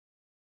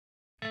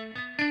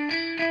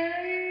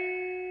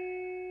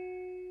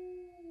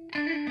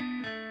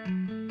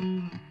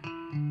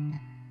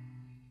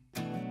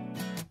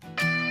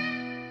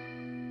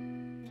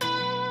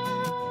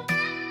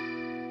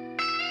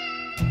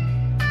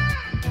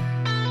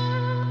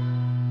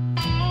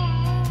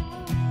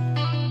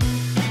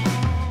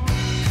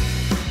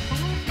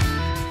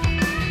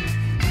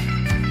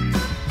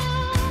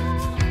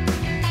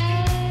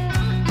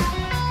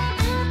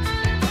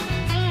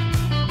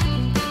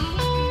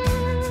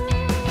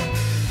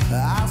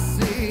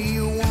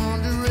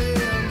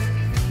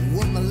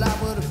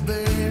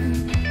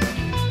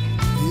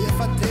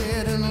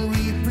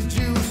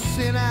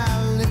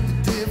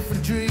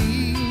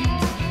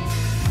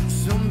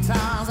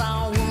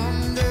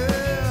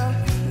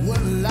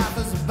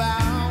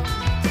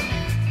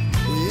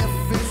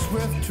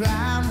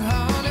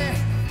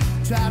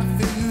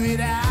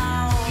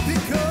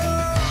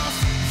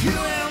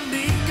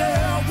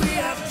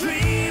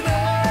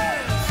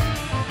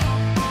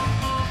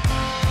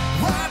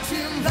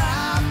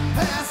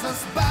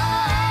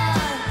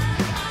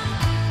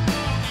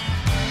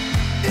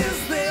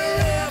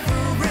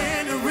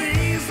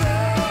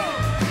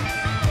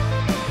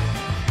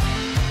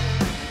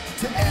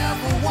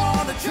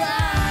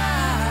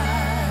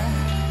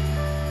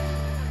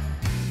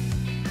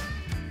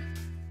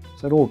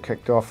So it all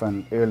kicked off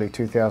in early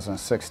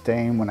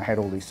 2016 when I had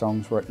all these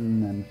songs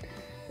written and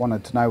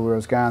wanted to know where I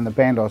was going. The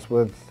band I was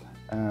with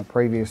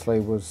previously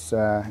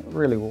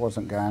really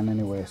wasn't going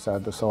anywhere, so I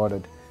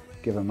decided to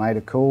give a mate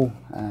a call.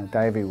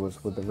 Davey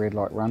was with the Red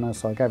Light Runners,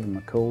 so I gave him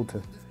a call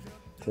to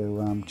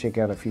check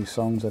out a few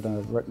songs that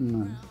I'd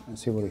written and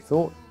see what he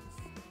thought.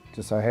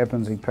 Just so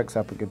happens he picks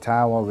up a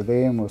guitar while we're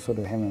there, and we're sort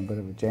of having a bit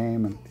of a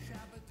jam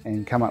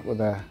and come up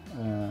with a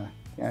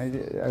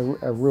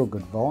real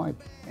good vibe.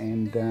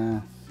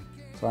 And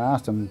so I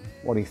asked him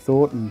what he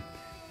thought, and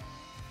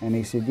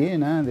he said, yeah,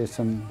 no, there's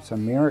some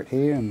merit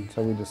here, and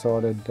so we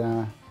decided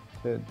to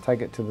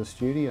take it to the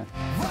studio.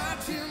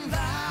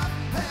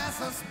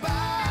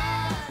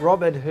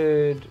 Rob had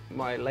heard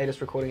my latest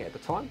recording at the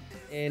time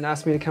and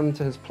asked me to come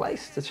to his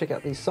place to check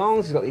out these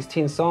songs. He's got these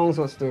 10 songs,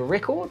 wants to do a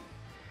record.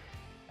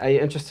 Are you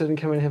interested in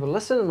coming and have a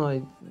listen? And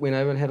I went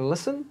over and had a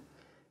listen.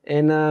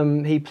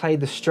 And he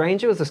played The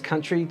Stranger, was this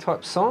country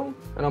type song,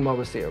 and I'm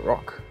obviously a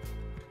rock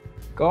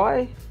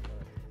guy.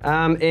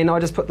 And I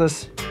just put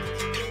this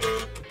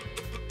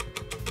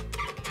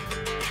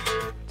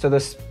to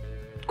this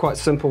quite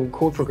simple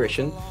chord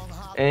progression.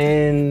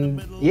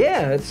 And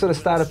yeah, it sort of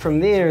started from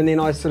there, and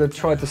then I sort of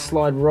tried to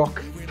slide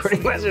rock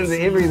pretty much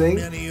into everything.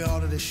 So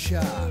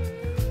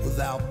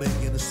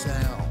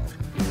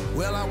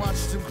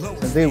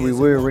there we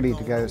were ready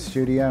to go to the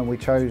studio, and we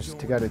chose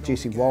to go to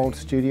Jesse Wild's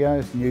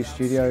studios, new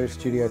studio,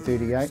 Studio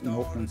 38 in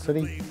Auckland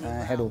City.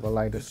 Had all the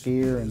latest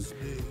gear,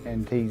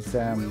 and he's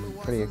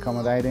pretty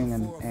accommodating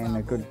and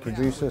a good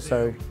producer,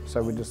 so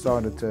we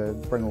decided to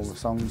bring all the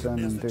songs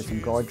in and do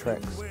some guide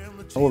tracks.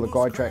 All the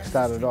guide tracks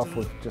started off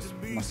with just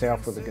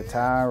myself with the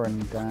guitar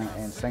and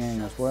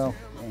singing as well,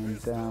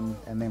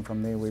 and then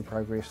from there we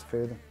progressed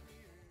further.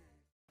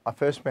 I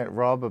first met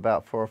Rob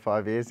about 4 or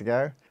 5 years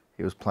ago.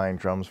 He was playing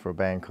drums for a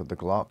band called The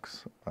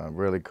Glocks, a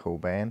really cool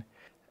band,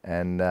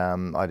 and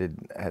I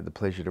had the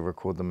pleasure to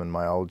record them in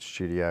my old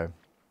studio,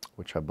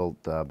 which I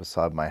built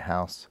beside my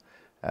house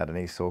out in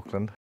East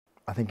Auckland.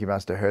 I think he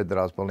must have heard that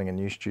I was building a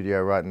new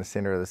studio right in the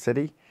centre of the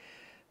city.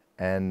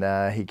 And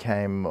he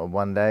came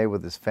one day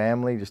with his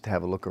family just to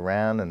have a look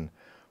around, and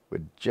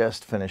we'd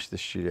just finished the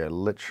studio,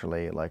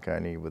 literally like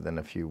only within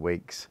a few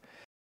weeks.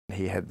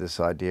 He had this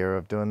idea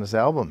of doing this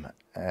album,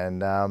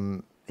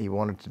 and he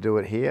wanted to do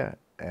it here.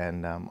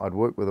 And I'd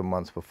worked with him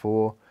once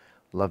before,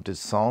 loved his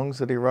songs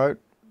that he wrote,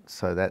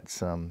 so that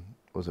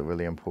was a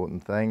really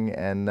important thing.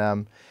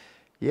 And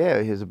yeah,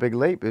 it was a big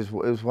leap. It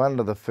was one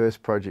of the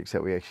first projects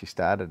that we actually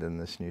started in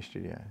this new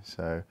studio.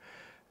 So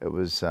it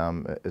was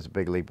a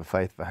big leap of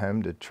faith for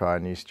him to try a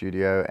new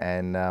studio,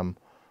 and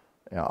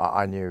you know,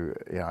 I knew,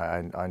 you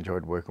know, I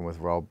enjoyed working with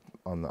Rob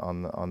on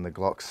the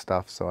Glock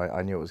stuff, so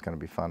I knew it was going to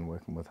be fun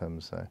working with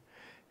him. So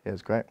yeah, it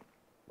was great.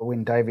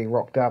 When Davey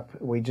rocked up,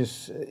 I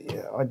just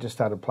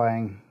started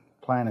playing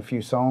a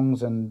few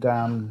songs, and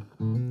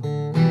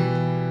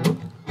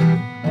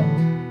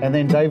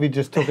then Davey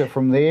just took it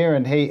from there,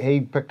 and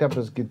he picked up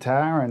his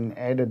guitar and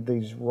added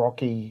these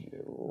rocky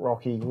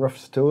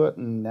riffs to it,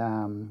 and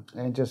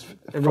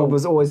Rob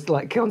was always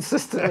like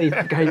consistently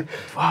going,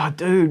 "Oh,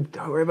 dude,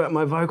 don't worry about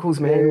my vocals,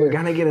 man. Yeah. We're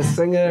gonna get a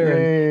singer." Yeah.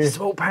 And it's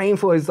all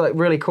painful. It's like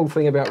really cool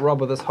thing about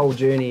Rob with this whole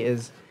journey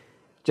is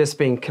just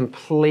being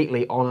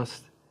completely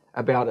honest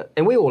about it,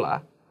 and we all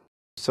are.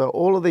 So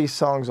all of these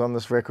songs on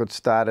this record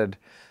started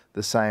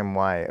the same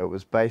way. It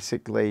was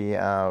basically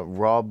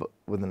Rob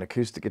with an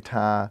acoustic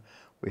guitar.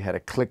 We had a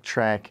click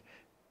track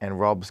and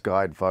Rob's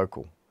guide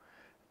vocal.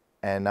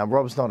 And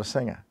Rob's not a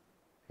singer.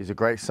 He's a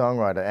great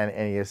songwriter, and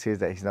he says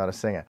that he's not a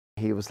singer.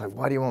 He was like,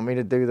 "Why do you want me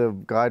to do the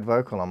guide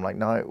vocal?" I'm like,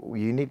 "No,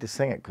 you need to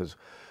sing it," because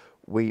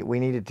we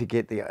needed to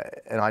get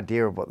an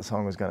idea of what the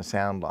song was going to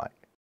sound like.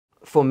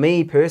 For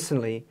me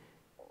personally,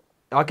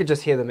 I could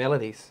just hear the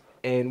melodies,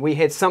 and we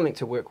had something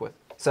to work with.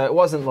 So it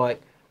wasn't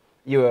like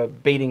you were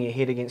beating your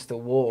head against a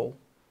wall.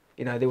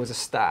 You know, there was a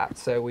start.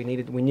 So we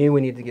knew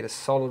we needed to get a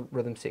solid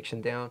rhythm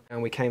section down,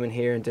 and we came in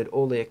here and did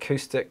all the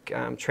acoustic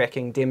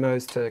tracking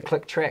demos to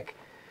click track.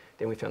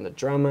 Then we found the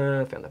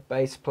drummer, found the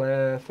bass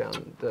player,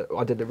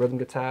 I did the rhythm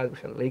guitar, we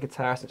found the lead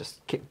guitarist, and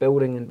just kept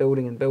building and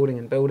building and building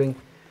and building.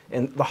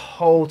 And the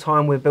whole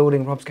time we're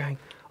building, Rob's going,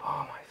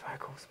 "Oh, my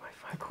vocals, my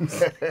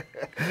vocals."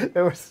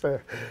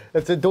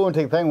 It's a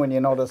daunting thing when you're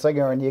not a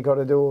singer and you got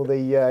to do all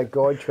the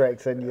guide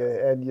tracks and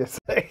you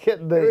sing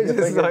it.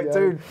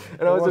 Dude,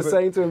 and I was just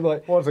saying to him,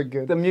 like, wasn't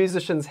good. The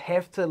musicians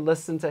have to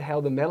listen to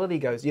how the melody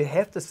goes. You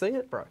have to sing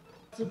it, bro.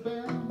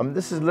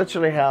 This is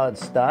literally how it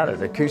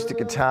started: acoustic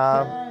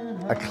guitar,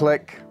 a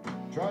click,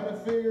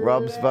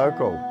 Rob's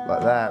vocal,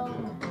 like that.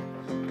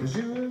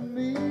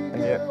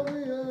 And yeah,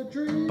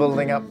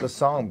 building up the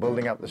song,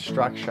 building up the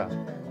structure.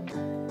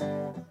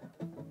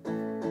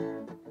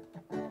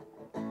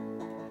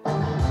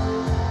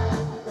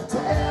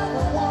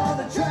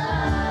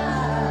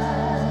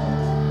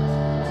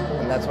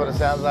 And that's what it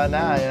sounds like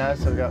now, you know,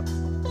 so we go.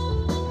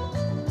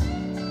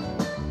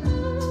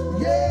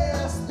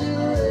 Yes,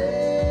 there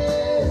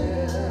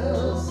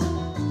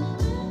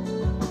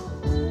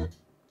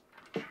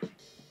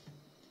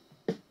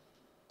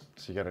is.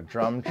 So you got a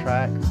drum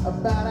track.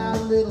 About our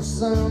little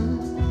son,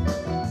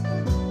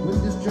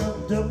 when this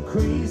jumped up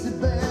crazy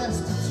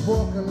bastards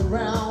walking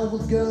around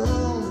with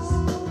guns.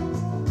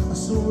 I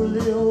saw a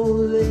little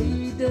old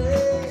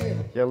lady.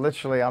 Yeah,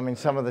 literally, I mean,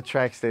 some of the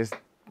tracks, there's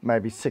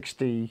maybe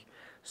 60,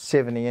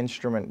 70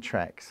 instrument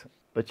tracks.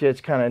 But yeah, it's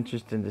kind of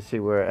interesting to see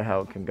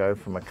how it can go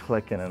from a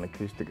click and an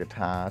acoustic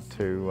guitar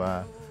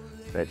to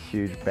that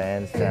huge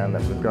band sound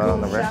that we've got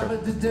on the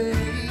record.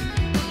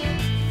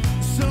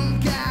 Some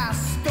guy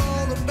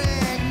stole the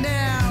bag,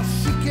 now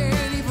she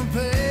can't even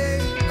pay.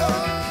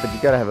 But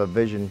you got to have a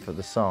vision for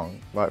the song,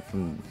 right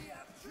from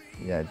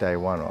day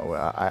one.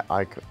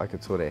 I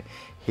could sort of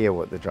hear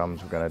what the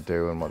drums were going to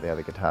do and what the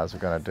other guitars were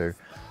going to do.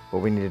 But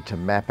we needed to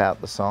map out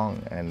the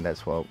song, and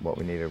that's what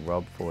we needed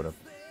Rob for, to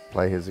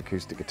play his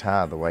acoustic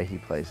guitar the way he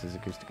plays his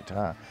acoustic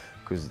guitar,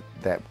 because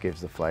that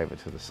gives the flavour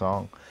to the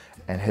song.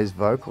 And his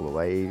vocal,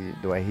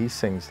 the way he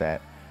sings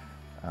that,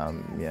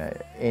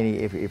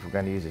 if we're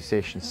going to use a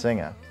session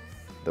singer,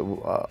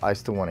 I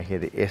still want to hear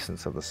the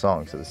essence of the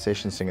song. So the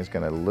session singer is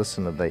going to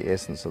listen to the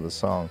essence of the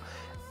song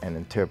and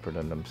interpret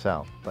it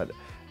himself. But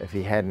if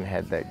he hadn't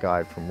had that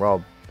guide from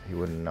Rob, he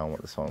wouldn't know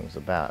what the song was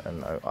about.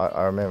 And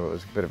I remember it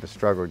was a bit of a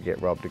struggle to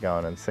get Rob to go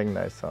in and sing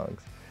those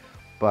songs.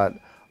 But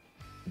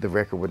the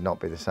record would not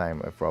be the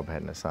same if Rob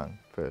hadn't sung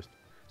first.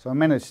 So I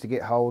managed to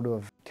get hold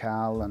of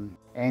Carl and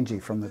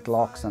Angie from the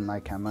Glocks, and they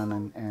come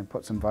in and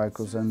put some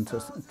vocals into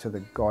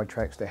the guide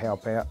tracks to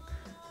help out,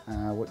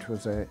 which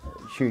was a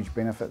huge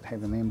benefit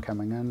having them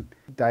coming in.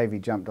 Davey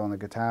jumped on the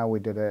guitar.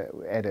 We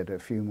added a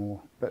few more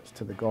bits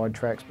to the guide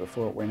tracks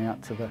before it went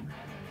out to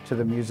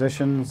the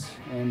musicians,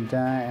 and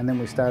then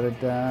we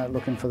started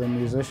looking for the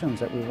musicians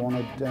that we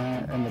wanted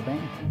in the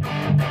band.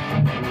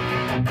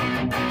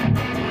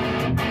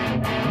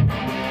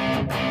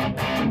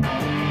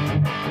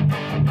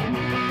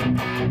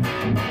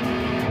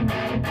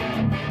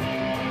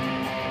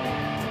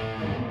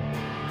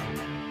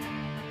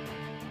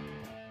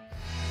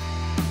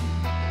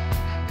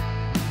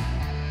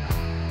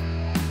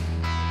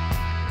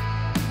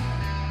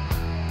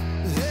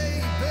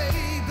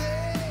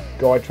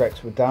 Guide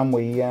tracks were done,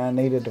 we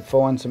needed to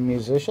find some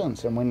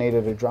musicians, and we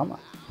needed a drummer.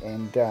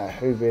 And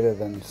who better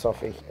than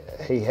Sophie?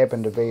 He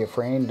happened to be a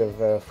friend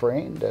of a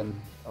friend, and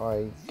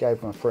I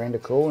gave my friend a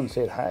call and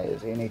said, hey,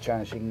 is there any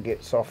chance you can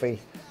get Sophie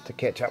to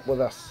catch up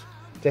with us?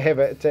 To have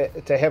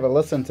a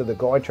listen to the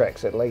guide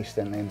tracks at least,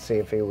 and then see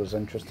if he was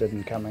interested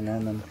in coming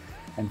in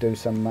and do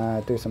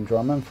some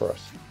drumming for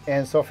us.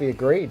 And Sophie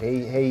agreed.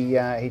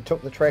 He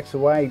took the tracks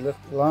away.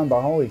 Lo and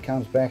behold, he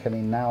comes back and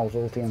he nails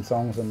all 10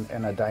 songs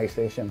in a day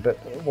session. But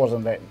it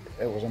wasn't that.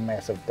 It was a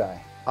massive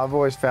day. I've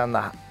always found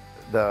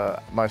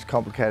the most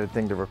complicated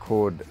thing to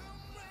record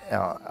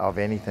of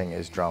anything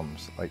is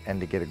drums, and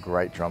to get a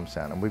great drum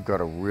sound. And we've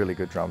got a really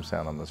good drum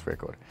sound on this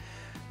record.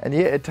 And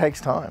yeah, it takes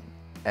time.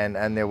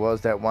 And there was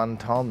that one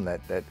tom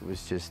that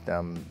was just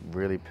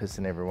really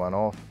pissing everyone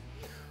off.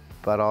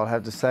 But I'll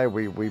have to say,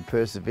 we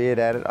persevered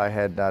at it. I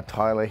had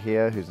Tyler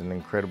here, who's an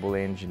incredible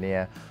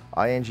engineer.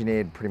 I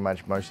engineered pretty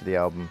much most of the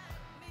album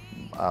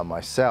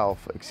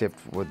myself,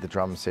 except with the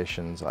drum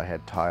sessions. I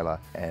had Tyler,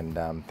 and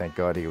thank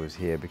God he was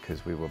here,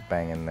 because we were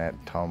banging that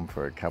tom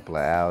for a couple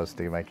of hours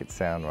to make it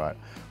sound right.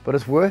 But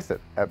it's worth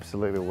it,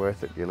 absolutely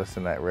worth it. You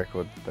listen to that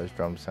record, those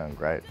drums sound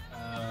great.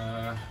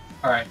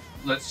 All right,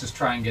 let's just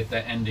try and get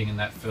that ending and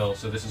that fill.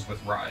 So this is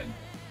with Ride.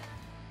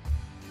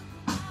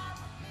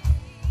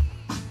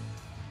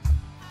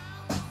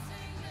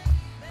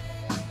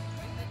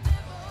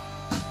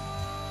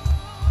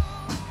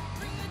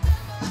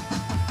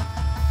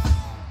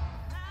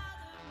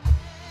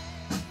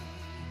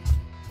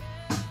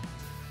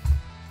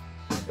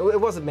 It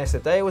was a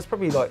massive day. It was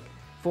probably like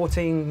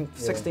 14,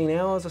 16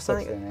 hours or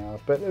something. 16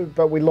 hours,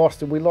 but we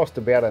lost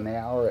about an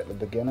hour at the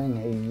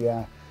beginning.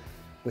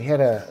 We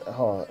had it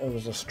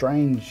was a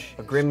strange...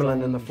 A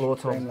gremlin in the floor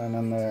tom.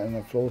 Gremlin in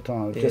the floor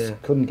tom.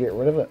 Just couldn't get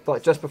rid of it.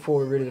 Like just before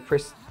we were ready to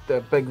press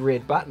the big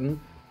red button,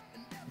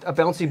 a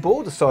bouncy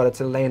ball decided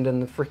to land in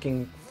the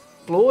freaking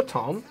floor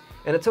tom,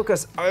 and it took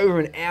us over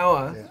an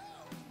hour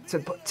to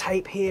put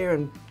tape here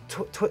and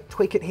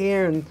tweak it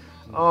here, and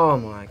oh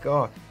my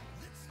God.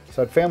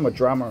 So I'd found my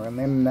drummer, and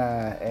then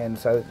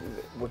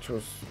which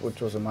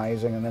was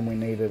amazing. And then we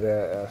needed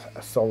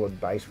a solid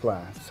bass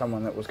player,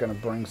 someone that was going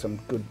to bring some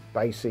good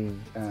bassy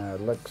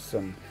licks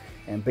and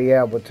be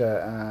able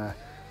to,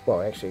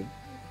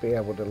 be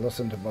able to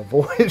listen to my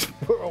voice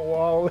for a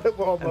while.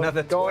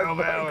 Another 12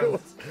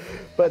 hours.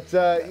 But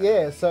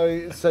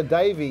so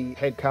Davey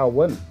had Carl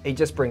win. He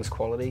just brings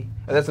quality.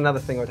 And that's another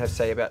thing I'd have to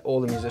say about all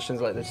the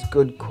musicians. Like, there's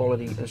good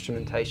quality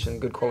instrumentation,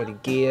 good quality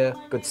gear,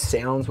 good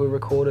sounds were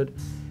recorded.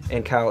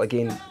 And Carl,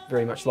 again,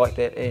 very much like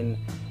that. And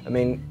I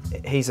mean,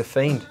 he's a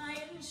fiend.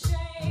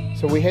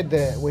 So we had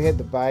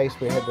the bass,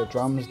 we had the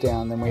drums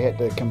down, then we had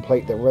to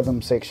complete the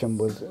rhythm section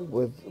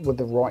with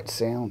the right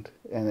sound.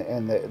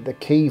 And the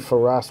key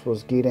for us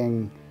was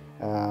getting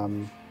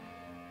the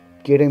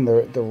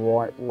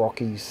right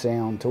rocky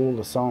sound to all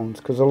the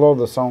songs, because a lot of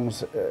the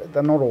songs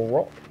they're not all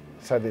rock.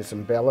 So there's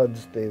some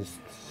ballads, there's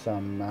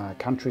some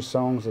country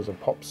songs, there's a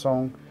pop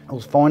song. I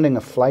was finding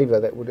a flavour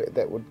that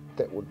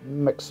would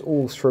mix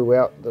all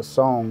throughout the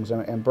songs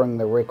and bring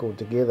the record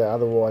together.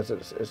 Otherwise,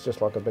 it's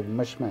just like a big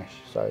mishmash.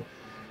 So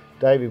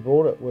Davey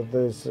brought it with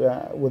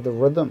with the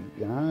rhythm,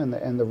 you know,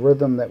 and the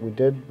rhythm that we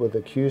did with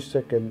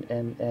acoustic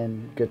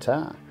and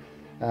guitar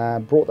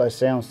brought those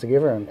sounds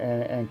together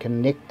and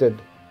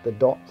connected the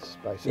dots,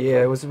 basically.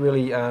 Yeah, it was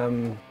really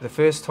the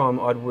first time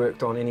I'd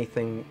worked on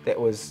anything that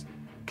was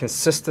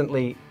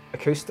consistently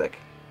acoustic,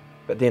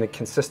 but then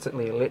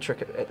consistently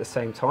electric at the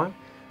same time.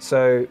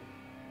 So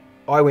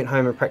I went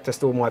home and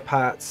practiced all my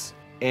parts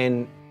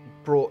and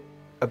brought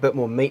a bit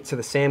more meat to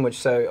the sandwich.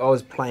 So I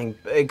was playing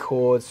big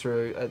chords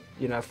through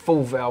a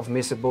full valve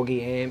Mesa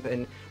Boogie amp,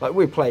 and like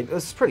we played, it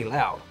was pretty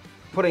loud.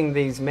 Putting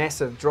these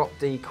massive drop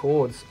D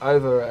chords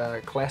over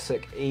a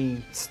classic E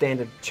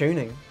standard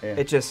tuning,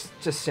 it just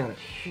sounded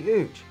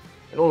huge.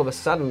 And all of a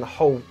sudden the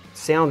whole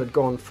sound had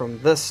gone from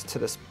this to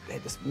this,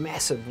 had this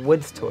massive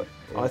width to it,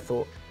 I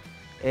thought.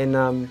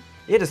 And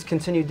just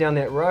continued down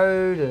that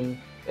road, and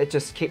it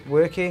just kept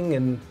working,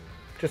 and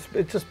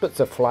it just bits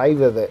of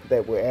flavour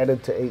that were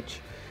added to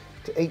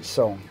each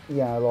song. You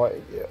know,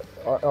 like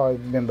I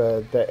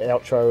remember the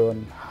outro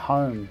and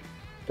Home,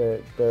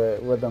 the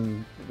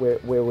rhythm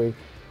where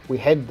we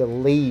had the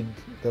lead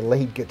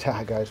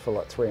guitar goes for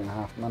like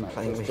 3.5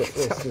 minutes.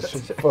 It's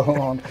just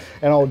full on,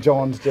 and old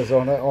John's just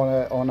on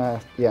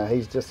a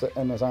he's just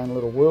in his own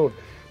little world.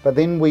 But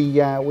then we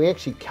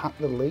actually cut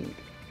the lead.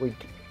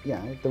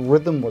 The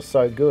rhythm was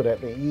so good at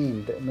the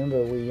end.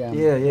 Remember we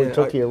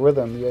took your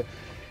rhythm,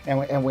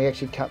 and we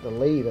actually cut the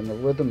lead, and the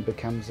rhythm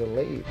becomes the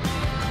lead.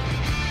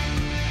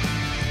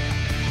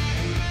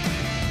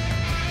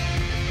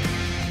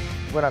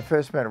 When I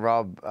first met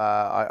Rob,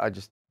 I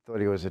just thought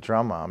he was a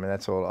drummer. I mean,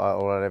 that's all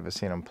I'd ever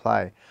seen him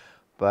play.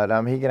 But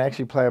he can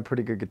actually play a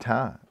pretty good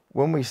guitar.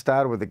 When we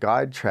started with the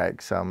guide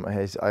tracks,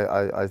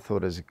 I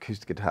thought his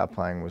acoustic guitar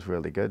playing was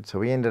really good. So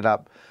we ended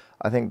up,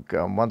 I think,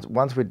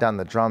 once we'd done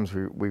the drums,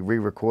 we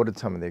re-recorded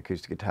some of the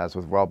acoustic guitars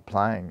with Rob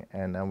playing,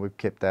 and we've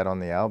kept that on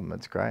the album.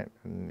 It's great.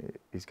 And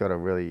he's got a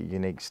really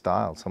unique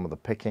style. Some of the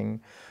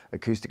picking,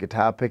 acoustic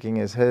guitar picking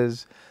is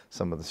his,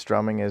 some of the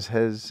strumming is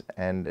his,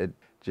 and it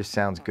just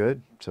sounds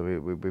good. So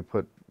we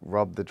put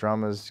Rob the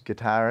drummer's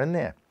guitar in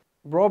there.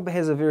 Rob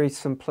has a very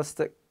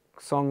simplistic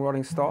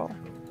songwriting style,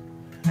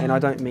 and I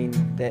don't mean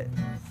that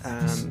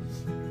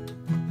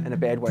in a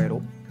bad way at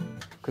all,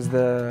 because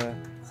the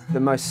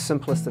most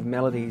simplest of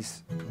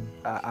melodies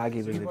are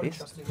arguably the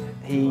best.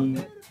 He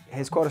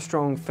has quite a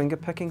strong finger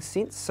picking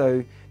sense,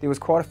 so there was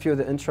quite a few of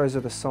the intros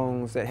of the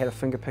songs that had a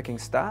finger picking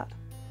start.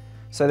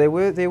 So there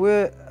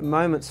were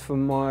moments for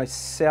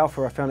myself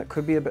where I found it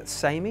could be a bit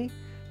samey,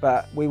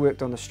 but we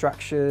worked on the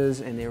structures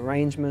and the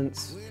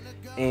arrangements,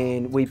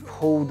 and we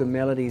pulled the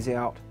melodies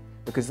out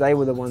because they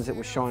were the ones that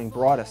were shining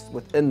brightest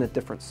within the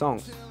different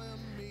songs.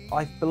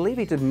 I believe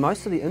he did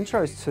most of the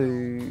intros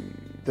to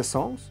the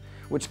songs,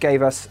 which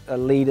gave us a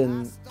lead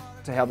in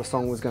to how the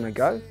song was going to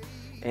go.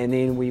 And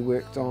then we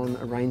worked on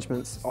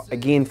arrangements,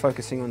 again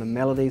focusing on the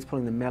melodies,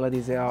 pulling the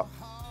melodies out.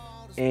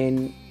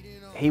 And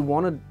he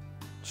wanted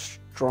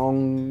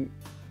stronger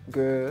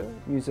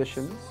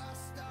musicians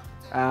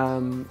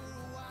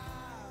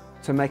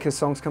to make his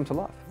songs come to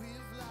life.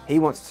 He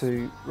wants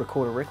to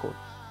record a record,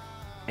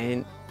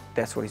 and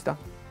that's what he's done.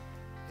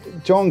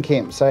 John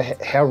Kempt. So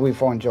how do we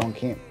find John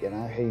Kempt? You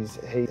know,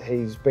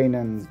 he's been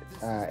in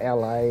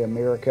LA,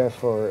 America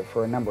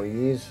for a number of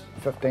years,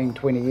 15,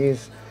 20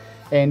 years,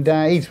 and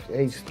he's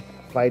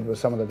played with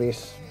some of the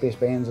best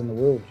bands in the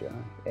world. You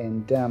know,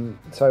 and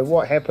so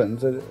what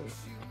happens?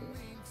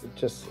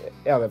 Just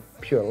out of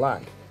pure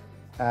luck,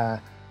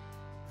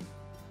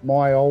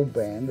 my old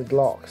band, the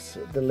Glocks,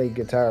 the lead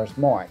guitarist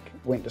Mike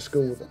went to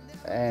school with him,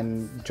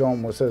 and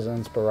John was his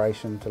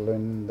inspiration to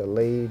learn the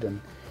lead,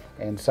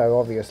 and so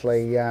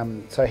obviously,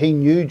 so he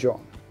knew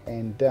John,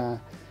 and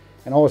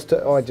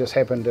I just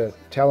happened to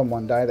tell him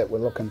one day that we're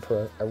looking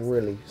for a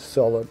really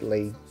solid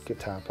lead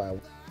guitar player.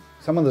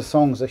 Some of the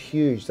songs are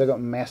huge, they've got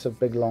massive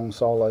big long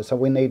solos, so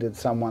we needed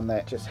someone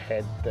that just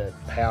had the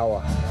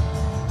power.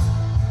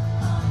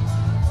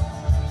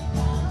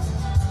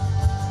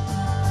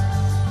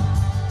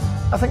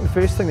 I think the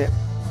first thing that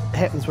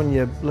happens when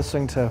you're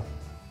listening to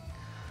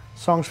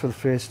songs for the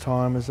first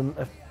time is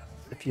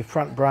if you're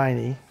front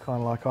brainy, kind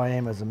of like I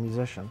am as a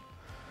musician,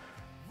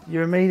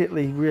 you're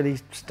immediately really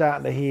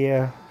starting to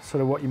hear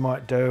sort of what you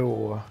might do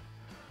or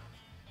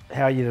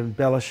how you'd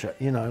embellish it,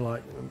 you know,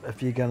 like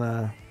if you're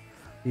gonna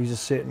use a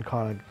certain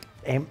kind of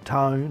amp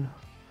tone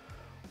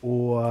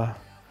or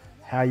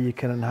how you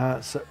can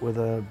enhance it with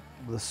a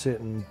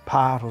certain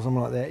part or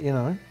something like that, you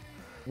know.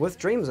 With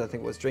Dreamers, I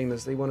think it was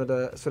Dreamers, they wanted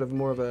a sort of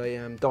more of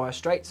a Dire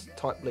Straits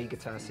type lead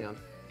guitar sound.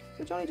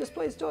 So Johnny just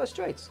plays Dire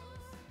Straits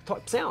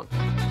type sound.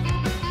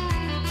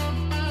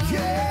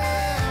 Yeah!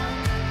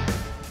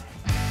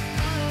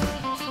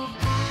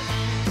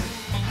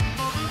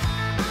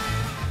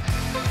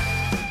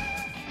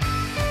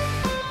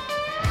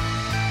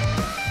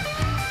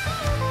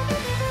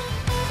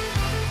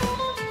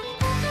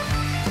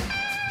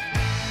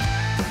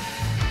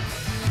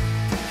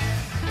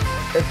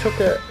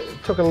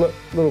 took a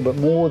little bit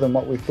more than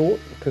what we thought,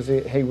 because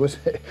he was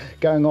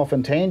going off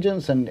in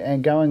tangents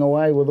and going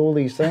away with all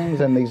these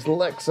things and these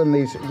licks and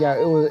these,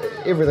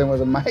 everything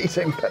was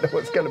amazing, but it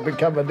was going to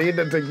become an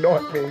editing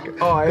nightmare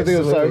because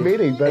there were so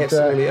many. But,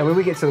 absolutely. I mean,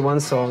 we get to the one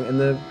song and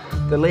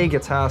the lead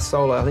guitar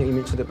solo, I think you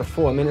mentioned it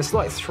before, I mean, it's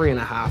like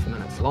 3.5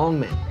 minutes long,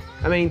 man.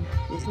 I mean,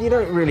 you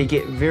don't really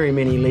get very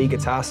many lead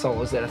guitar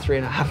solos that are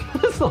 3.5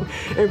 minutes long.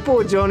 And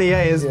poor Johnny,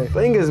 his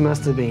fingers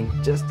must have been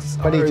just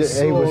so But he was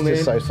sore,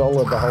 just so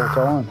solid the whole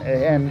time,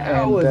 and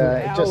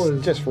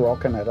hours. just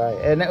rocking it, eh?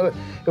 And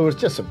it was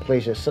just a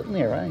pleasure sitting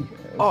there, eh?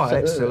 Oh,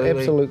 absolutely.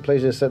 Absolute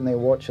pleasure sitting there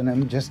watching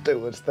him just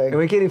do his thing. And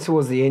we're getting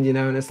towards the end, you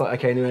know, and it's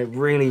like, okay, I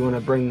really want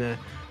to bring the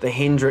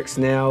Hendrix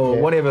now, or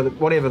whatever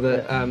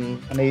the.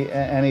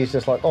 And he's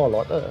just like, oh,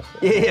 like this.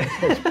 Yeah.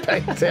 He's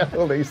banged out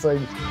all these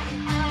things.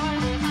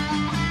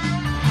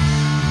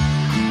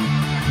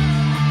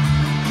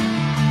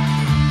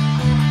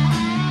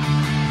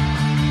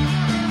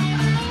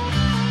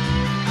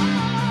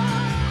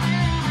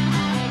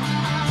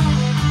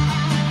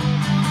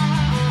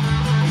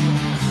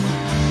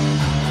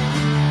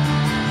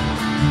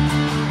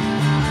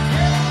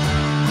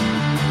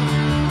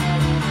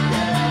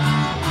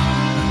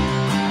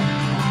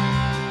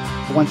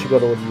 Once you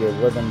got all your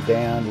rhythm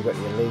down, you got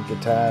your lead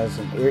guitars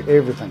and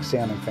everything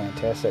sounding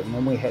fantastic, and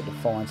then we had to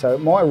find. So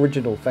my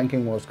original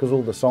thinking was, because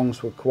all the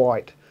songs were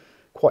quite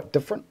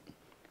different,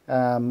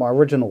 my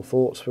original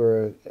thoughts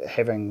were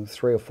having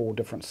 3 or 4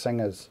 different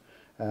singers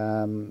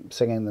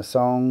singing the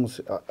songs.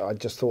 I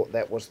just thought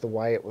that was the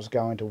way it was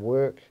going to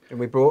work. And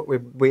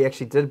we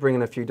actually did bring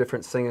in a few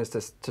different singers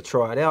to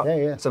try it out.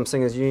 Yeah. Some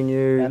singers you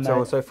knew, and so on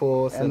and so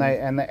forth.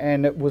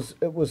 And it was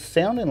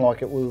sounding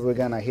like we were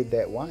going to head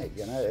that way.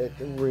 You know, it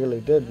really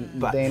did.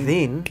 But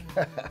then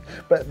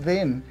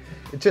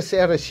just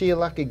out of sheer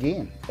luck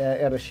again.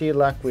 Out of sheer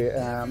luck,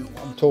 I'm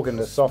talking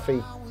to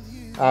Sophie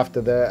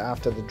after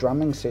the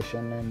drumming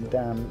session, and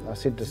I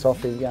said to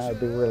Sophie, it'd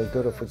be really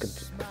good if we could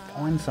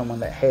find someone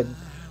that had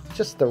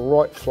just the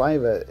right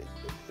flavour.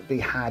 It'd be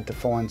hard to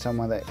find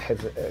someone that had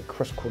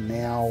Chris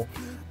Cornell,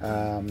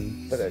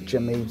 but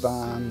Jimmy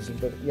Barnes,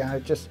 but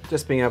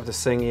just being able to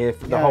sing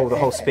the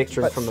whole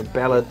spectrum, from a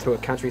ballad to a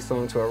country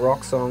song to a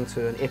rock song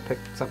to an epic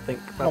something,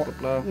 blah blah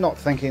blah. Not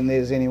thinking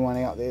there's anyone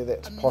out there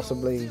that's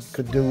possibly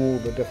could do all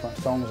the different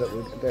songs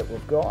that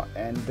we've got,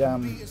 and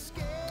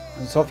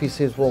Sophie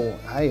says, well,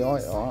 hey,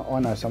 I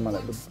know someone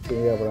that would be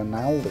able to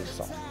nail these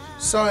songs.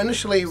 So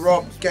initially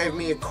Rob gave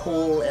me a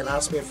call and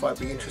asked me if I'd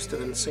be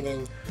interested in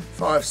singing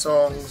 5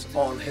 songs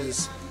on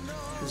his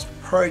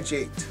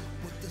project,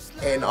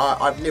 and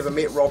I've never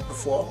met Rob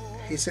before.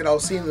 He said, I'll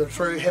send them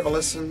through, have a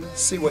listen,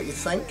 see what you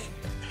think.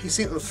 He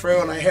sent them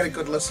through and I had a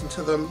good listen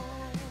to them,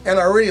 and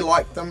I really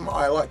liked them.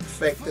 I liked the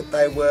fact that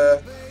they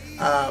were,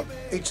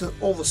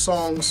 all the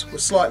songs were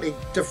slightly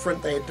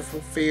different, they had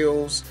different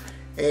feels,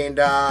 and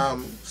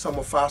some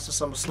were faster,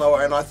 some were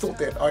slower, and I thought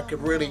that I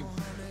could really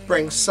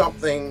bring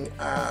something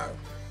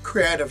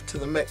creative to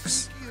the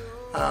mix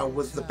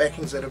with the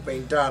backings that have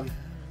been done.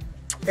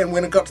 And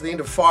when it got to the end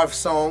of 5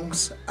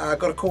 songs, I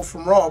got a call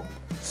from Rob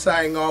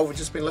saying, we've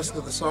just been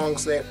listening to the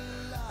songs that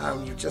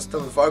you've just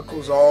done the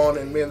vocals on,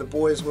 and me and the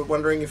boys were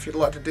wondering if you'd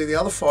like to do the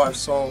other 5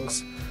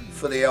 songs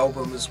for the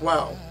album as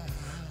well.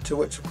 To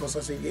which, of course, I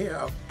said,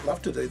 yeah, I'd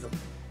love to do them.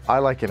 I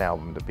like an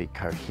album to be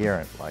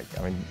coherent.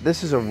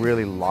 This is a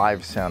really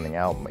live sounding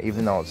album,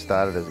 even though it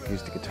started as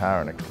acoustic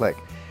guitar and a click.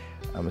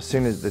 As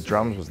soon as the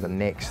drums was the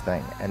next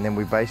thing, and then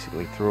we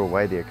basically threw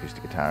away the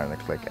acoustic guitar and the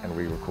click and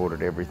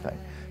re-recorded everything.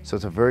 So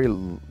it's a very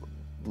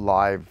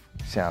live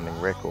sounding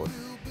record,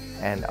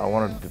 and I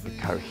wanted it to be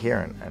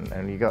coherent,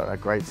 and you got a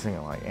great singer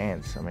like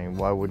Ants. I mean,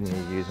 why wouldn't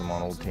you use him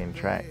on all 10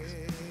 tracks?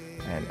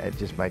 And it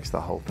just makes the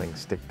whole thing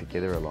stick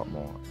together a lot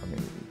more. I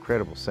mean,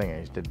 incredible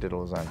singer. He did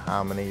all his own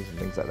harmonies and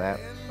things like that.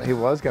 He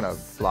was going to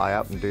fly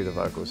up and do the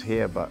vocals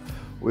here, but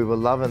we were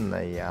loving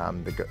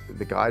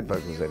the guide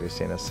vocals that he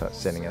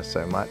sending us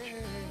so much.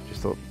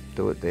 Just thought,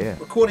 do it there.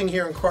 Recording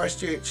here in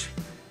Christchurch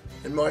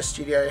in my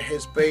studio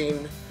has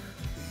been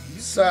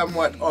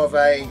somewhat of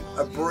a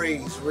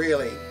breeze,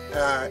 really.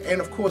 And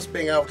of course,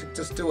 being able to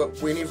just do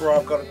it whenever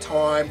I've got a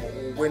time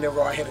or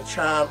whenever I had a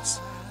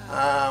chance,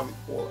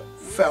 or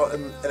felt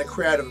in a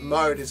creative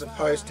mode, as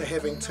opposed to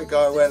having to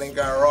go in and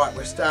go, right,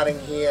 we're starting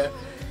here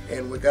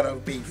and we're going to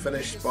be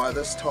finished by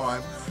this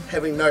time.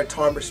 Having no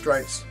time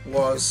restraints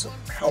was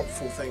a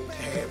helpful thing to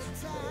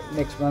have.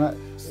 Next minute,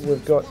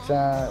 we've got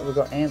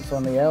Ants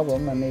on the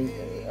album, and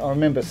I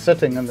remember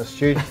sitting in the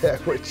studio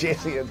with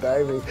Jesse and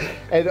Davey,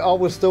 and I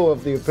was still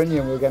of the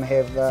opinion we were going to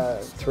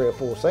have 3 or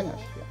 4 singers.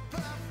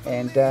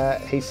 And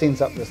he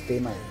sends up this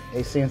demo.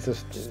 He sends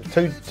us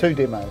two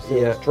demos.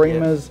 There was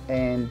Dreamers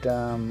and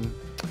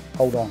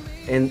Hold On.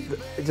 And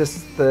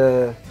just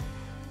the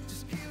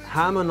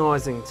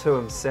harmonising to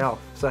himself.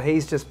 So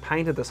he's just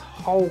painted this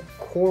whole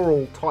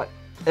choral type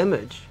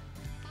image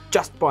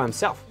just by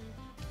himself.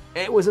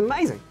 It was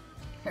amazing.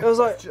 It was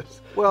like,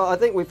 well, I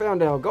think we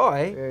found our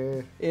guy.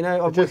 Yeah. You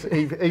know,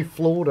 He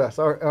floored us.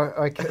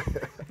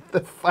 The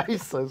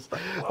faces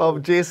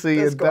of Jesse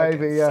This and guy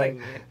Davey, can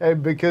sing,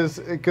 and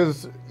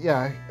because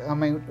yeah, I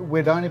mean,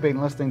 we'd only been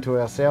listening to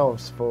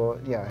ourselves for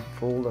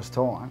all this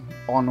time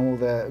on all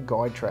the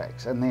guide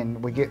tracks, and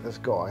then we get this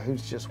guy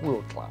who's just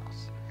world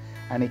class,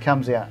 and he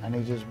comes out and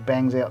he just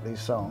bangs out these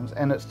songs,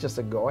 and it's just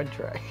a guide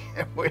track,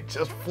 and we're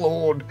just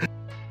floored.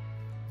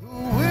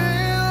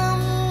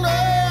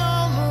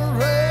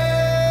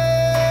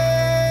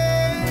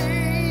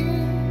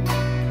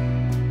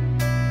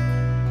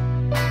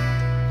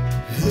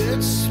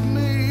 Hits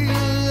me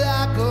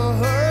like a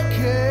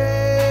hurricane.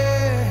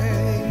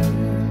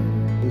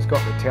 He's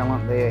got the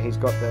talent there. He's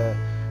got the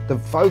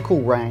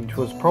vocal range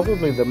was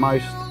probably the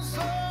most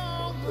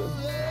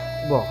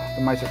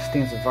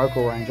extensive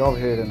vocal range I've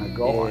heard in a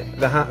guy.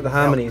 Yeah. The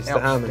harmonies,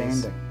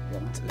 Outstanding, you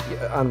know.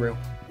 Yeah, unreal.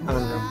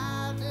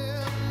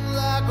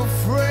 Like a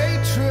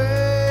freight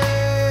train.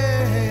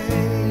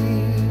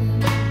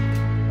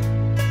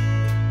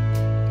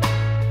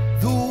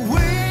 The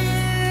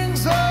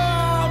wings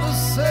are the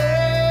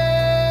same.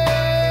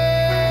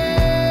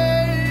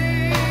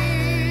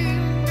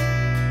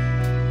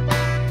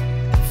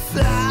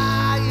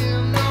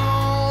 Flying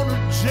on a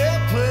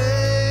jet plane.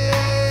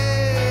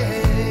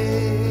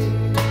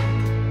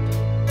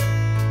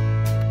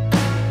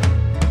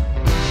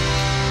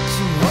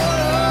 So hold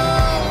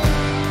on,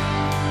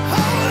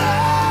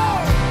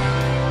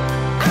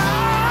 I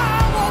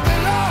won't be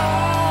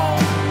long.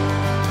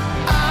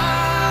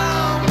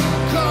 I'm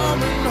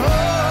coming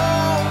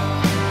home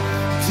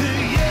to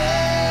you.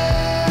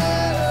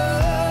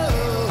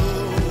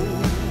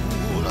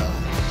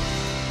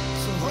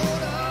 So hold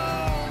on.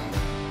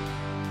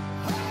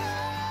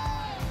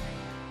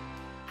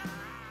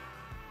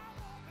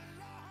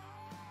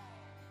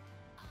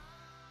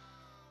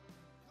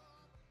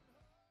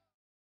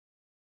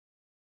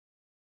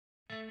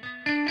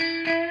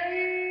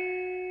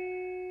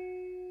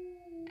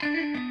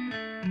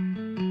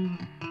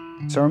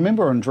 So I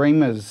remember on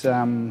Dreamers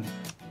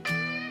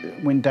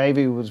when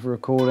Davey was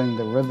recording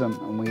the rhythm,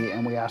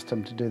 and we asked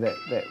him to do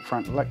that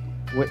front lick.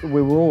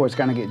 We were always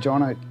going to get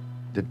Jono.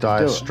 The Dire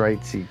do it.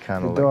 Straitsy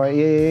kind of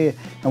Yeah.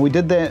 And we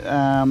did that,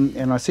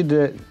 and I said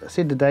to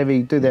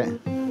Davey, do that.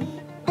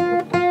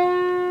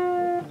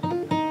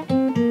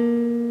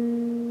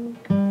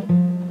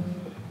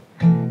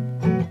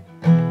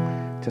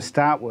 To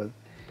start with,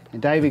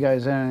 and Davey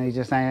goes in and he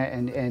just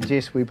and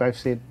Jess, we both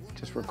said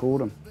just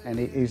record him, and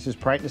he's just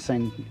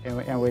practicing,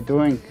 and we're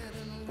doing.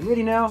 I'm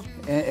ready now.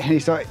 And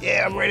he's like,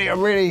 yeah, I'm ready.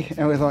 And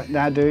we're like,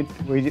 nah, dude,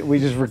 we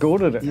just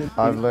recorded it.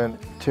 I've learned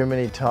too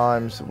many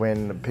times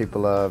when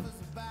people are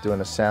doing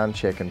a sound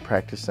check and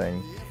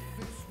practicing,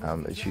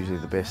 it's usually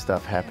the best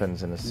stuff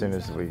happens, and as soon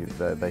as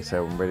they say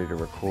I'm ready to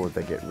record,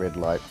 they get red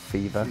light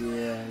fever,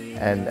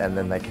 and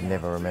then they can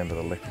never remember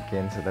the lick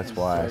again. So that's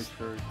why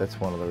that's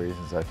one of the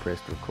reasons I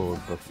pressed record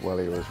while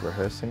he was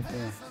rehearsing,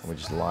 and we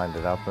just lined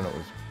it up, and it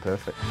was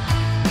perfect.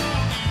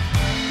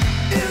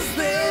 Is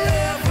there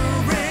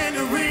ever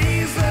any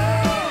reason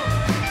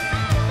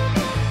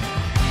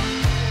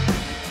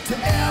to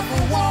ever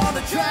want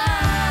to try?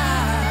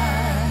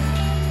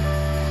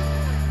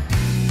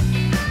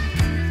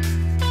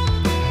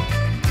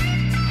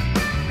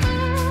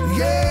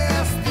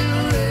 Yes,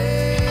 there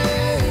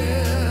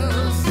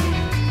is.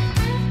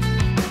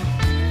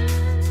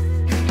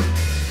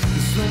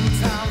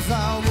 Sometimes I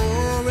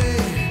worry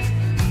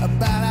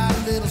about our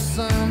little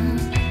son.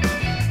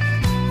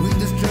 We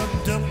just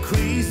jumped up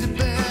crazy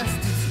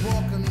bastards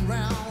walking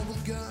around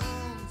with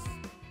guns.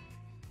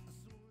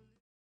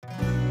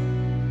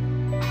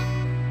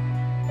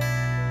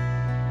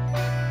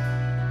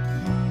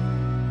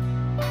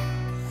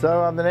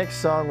 So the next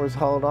song was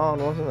Hold On,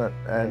 wasn't it?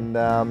 And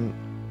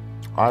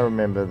I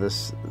remember that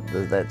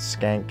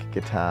skank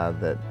guitar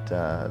that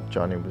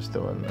Johnny was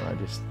doing, and I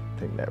just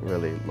think that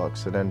really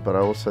locks it in. But I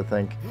also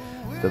think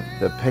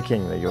the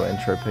picking, your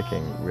intro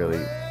picking, really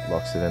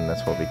locks it in.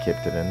 That's why we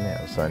kept it in there.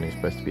 It was only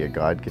supposed to be a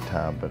guide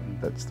guitar, but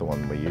that's the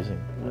one we're using.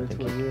 I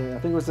think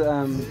it was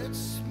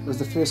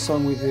the first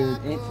song we heard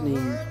Antony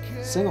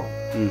sing on,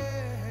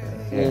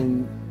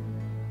 and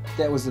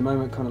that was the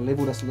moment kind of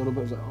leveled us a little bit.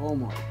 It was like, oh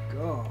my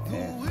god,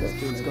 this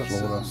dude's got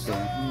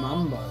some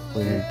mumbo.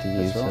 We need to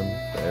use him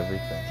for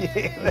everything.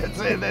 Yeah, that's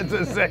it. That's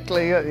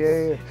exactly it.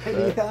 Yeah. And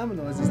he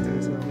harmonises to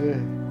himself.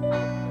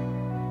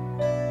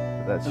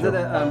 That's I know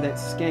that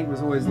skank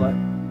was always like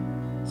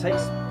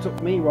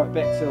took me right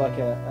back to like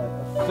a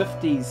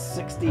 50s,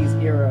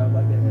 60s era,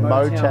 like that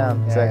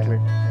Motown, exactly.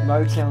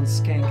 Motown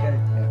skank.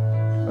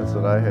 That's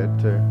what I heard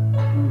too.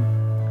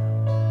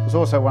 It was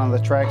also one of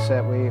the tracks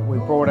that we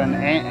brought in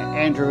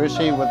Andrew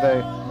Ishii with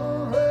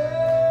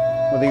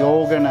the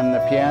organ and the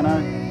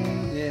piano.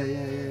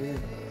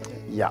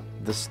 Yeah,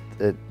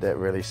 that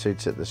really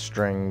suits it. The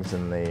strings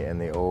and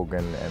the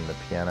organ and the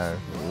piano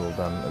were all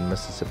done in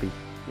Mississippi.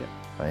 Yeah.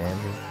 By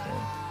Andrew. Yeah.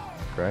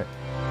 Great.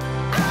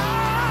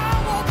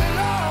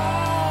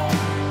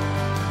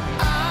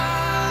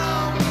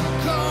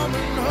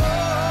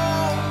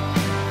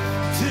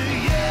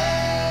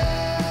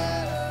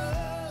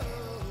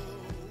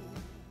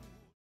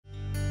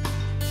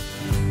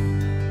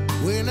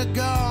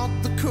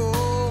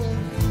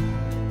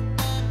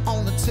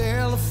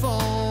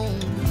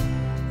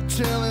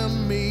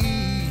 telling me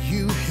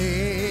you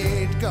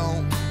had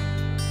gone.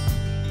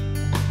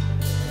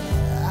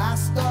 I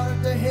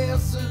started to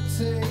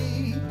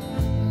hesitate,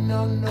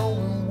 not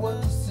knowing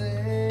what to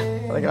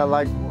say. I think I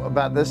like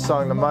about this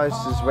song the most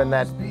is when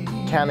that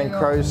Counting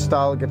Crows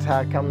style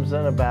guitar comes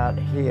in about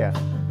here.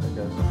 It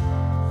goes,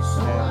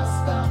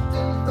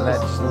 and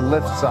that just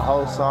lifts the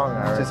whole song.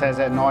 It just has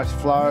that nice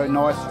flow,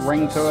 nice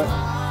ring to it.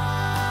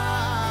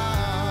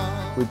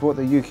 We brought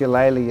the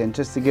ukulele in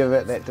just to give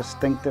it that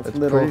distinctive It's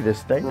little pretty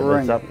distinctive.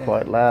 ring. It's up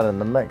quite loud in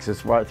the mix.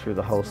 It's right through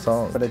the whole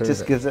song. But it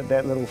just gives it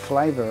that little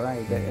flavour,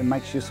 eh? That it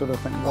makes you sort of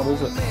think, what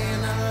is it?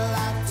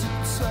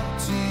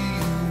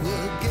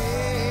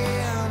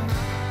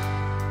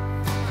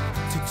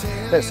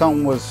 That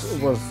song was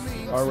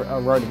I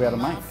wrote about a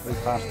mate who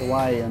passed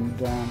away,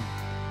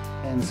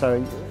 and so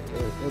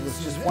it was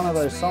just one of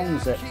those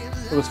songs that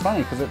it was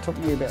funny because it took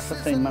me about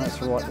 15 minutes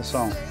to write the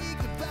song.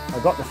 I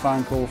got the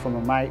phone call from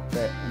a mate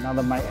that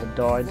another mate had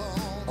died.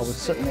 I was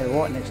sitting there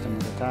right next to my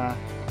guitar.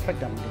 I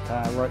picked up my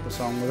guitar, wrote the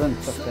song within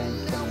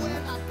 15, 20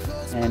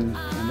 minutes, and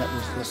that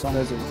was the song.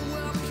 And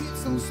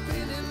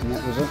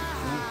that was it.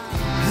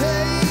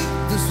 Hey,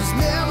 this was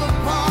never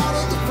part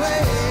of the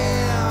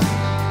plan.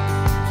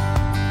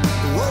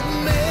 Oh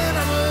man,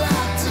 I'd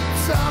like to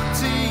talk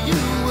to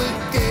you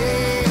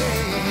again,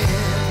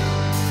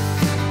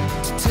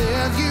 to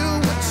tell you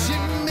what you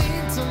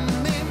mean to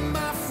me,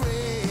 my friend.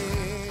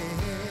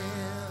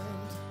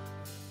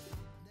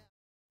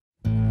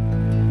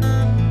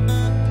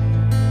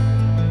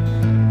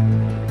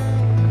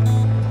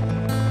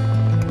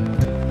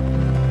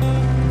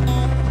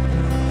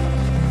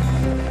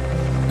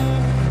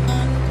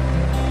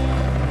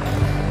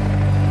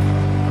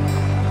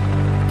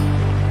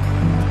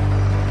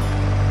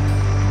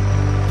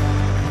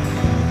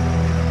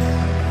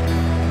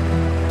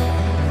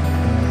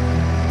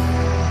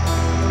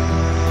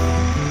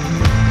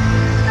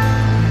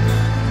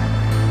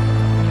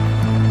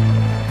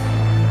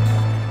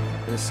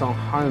 Song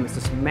Home is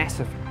this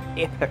massive,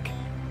 epic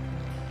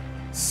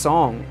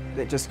song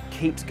that just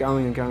keeps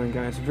going and going and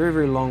going. It's a very,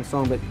 very long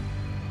song, but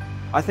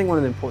I think one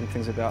of the important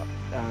things about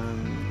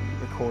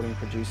recording,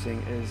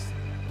 producing is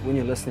when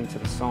you're listening to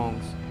the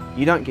songs,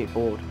 you don't get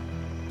bored,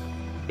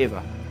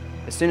 ever.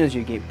 As soon as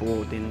you get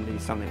bored, then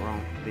there's something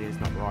wrong, there's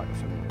not right or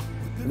something.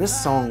 And this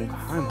song,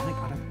 Home, I think,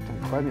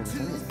 don't quote me on this, I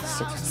think it's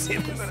 6 or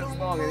 7 minutes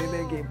long and then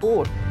they get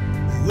bored.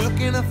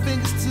 Working our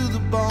fingers to the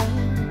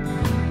bone.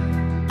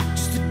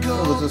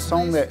 It was a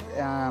song that,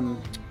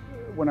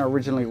 when I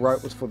originally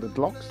wrote, was for the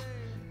Glocks,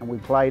 and we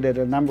played it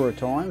a number of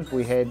times.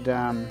 We had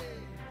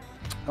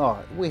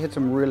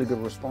some really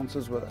good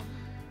responses with it,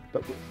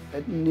 but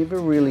it never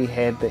really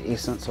had the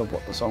essence of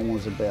what the song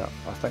was about.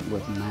 I think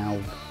we've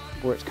nailed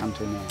where it's come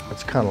to now.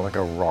 It's kind of like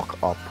a rock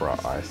opera.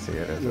 I see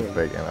it as a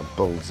big, and it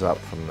builds up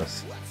from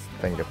this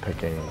finger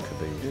picking to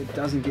the. It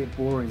doesn't get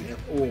boring at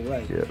all,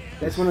 right? Yeah.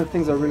 That's one of the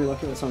things I really like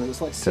about the song. It's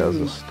like Tells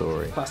 7 a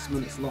story. plus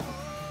minutes long,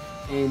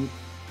 and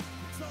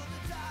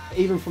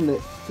even from that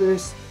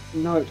first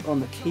note on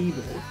the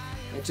keyboard,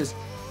 it just,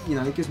 you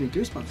know, it gives me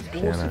goosebumps. It's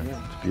Piano. awesome.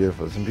 Yeah. It's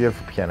beautiful. There's some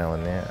beautiful piano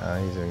in there.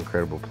 He's an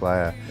incredible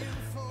player.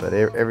 But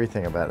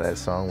everything about that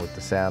song with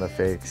the sound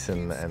effects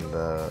and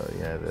the,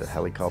 you know, the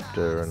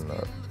helicopter and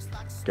the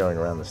going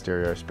around the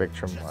stereo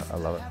spectrum, I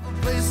love it.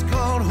 A place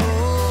called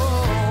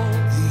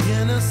home. The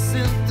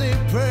innocent they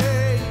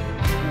pray,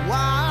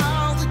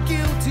 while the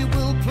guilty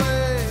will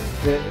play.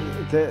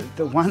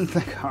 The one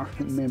thing I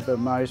remember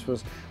most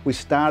was we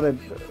started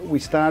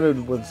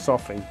with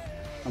Sophie,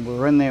 and we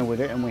were in there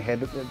with it, and we had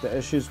the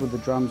issues with the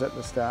drums at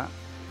the start.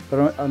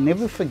 But I'll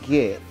never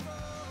forget,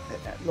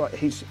 like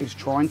he's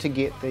trying to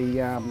get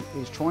the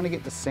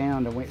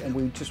sound, and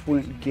we just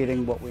weren't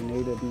getting what we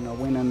needed. And I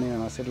went in there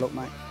and I said, look,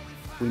 mate,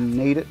 we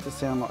need it to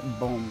sound like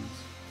bombs.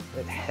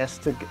 There has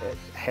to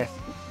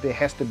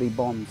be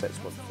bombs. That's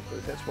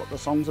what the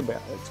song's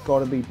about. It's got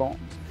to be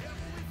bombs.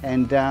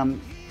 And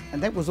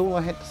that was all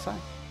I had to say.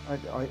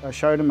 I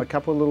showed him a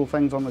couple of little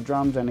things on the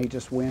drums, and he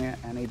just went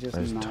and he just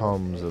Those nailed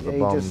toms it. of the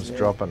bombs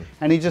dropping.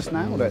 And he just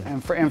nailed it.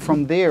 And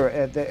from there,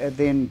 it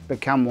then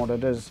become what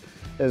it is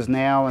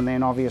now. And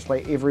then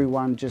obviously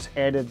everyone just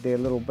added their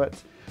little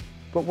bits.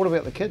 But what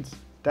about the kids?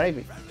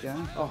 Davey, you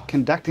know,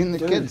 conducting the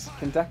kids.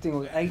 Conducting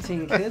with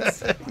 18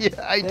 kids.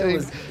 Yeah, 18. That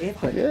was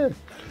epic. Yeah.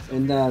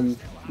 And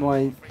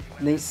my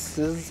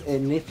nieces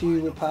and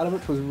nephew were part of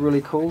it, which was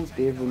really cool.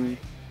 Bev and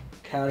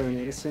Carter and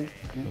Edison.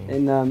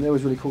 And that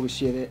was really cool to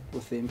share that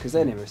with them because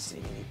they never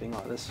seen anything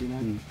like this, you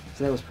know.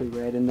 So that was pretty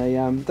rad, and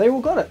they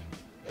all got it.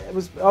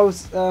 I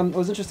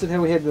was interested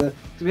how we had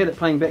it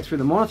playing back through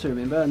the monitor,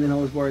 remember? And then I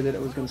was worried that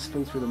it was going to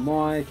spill through the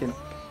mic, and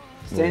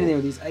standing there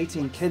with these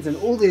 18 kids and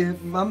all their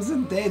mums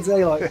and dads,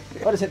 like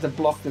I just had to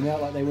block them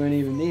out like they weren't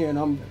even there, and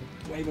I'm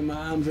waving my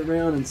arms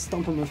around and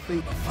stomping my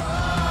feet.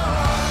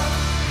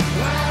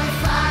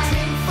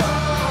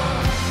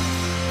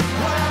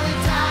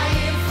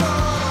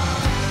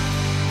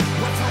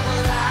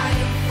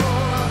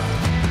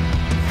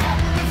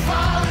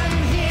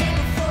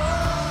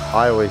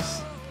 I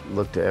always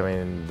looked at, I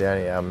mean, the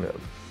only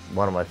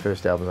one of my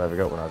first albums I ever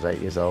got when I was 8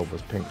 years old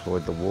was Pink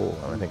Floyd The Wall,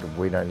 and I think of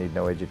We Don't Need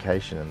No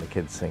Education and the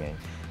kids singing,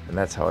 and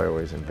that's how I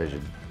always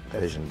envisioned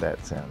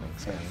that sounding.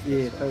 So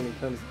Yeah,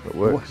 totally. it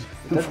works.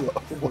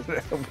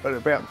 What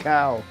about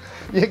Carl?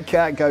 You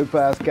can't go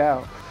past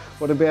Carl.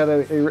 What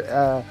about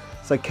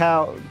so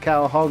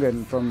Carl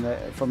Hogan from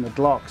the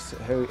Glocks,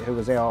 who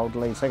was our old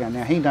lead singer.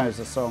 Now he knows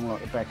the song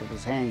like the back of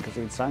his hand because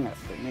he'd sung it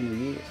for many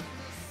years,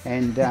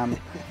 and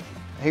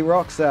he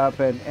rocks up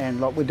and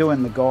like we're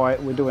doing the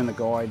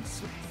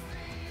guides,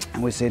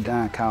 and we said,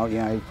 Carl, you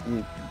know,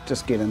 you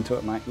just get into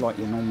it, mate, like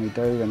you normally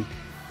do,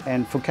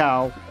 and for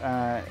Carl,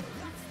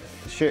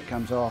 shirt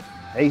comes off.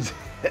 He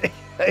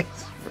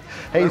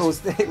was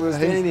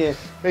standing there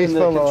in the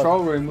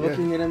control room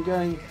looking at him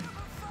going,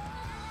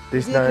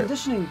 There's the air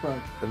conditioning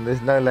broke. And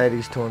there's no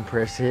ladies to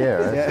impress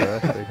here.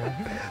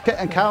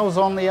 And Carl's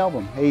on the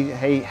album.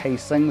 He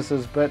sings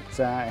his bits.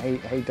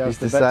 He does He's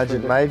the the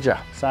Sergeant Major.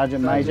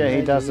 Sergeant Major.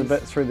 He does the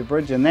bit through the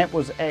bridge, and that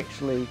was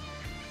actually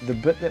the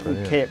bit that we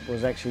kept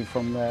was actually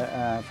from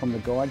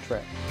the guide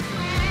track.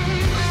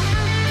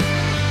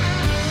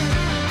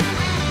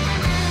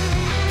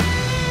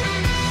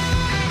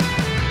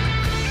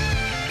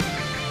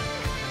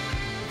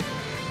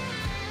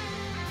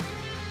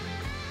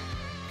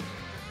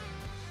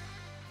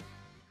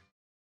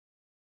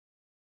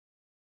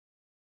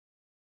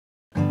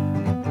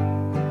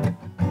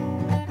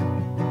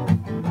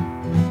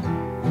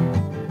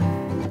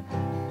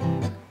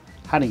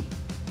 Honey.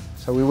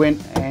 So we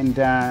went and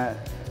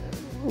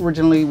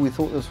originally we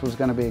thought this was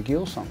going to be a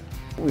girl song.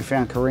 We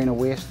found Karina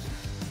West,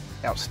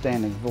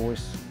 outstanding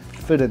voice,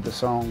 fitted the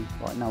song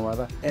like no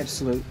other.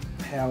 Absolute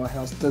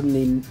powerhouse,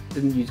 didn't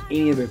use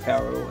any of her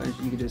power at all, and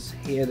you could just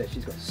hear that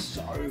she's got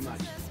so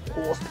much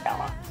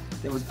horsepower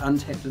that was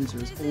untapped into.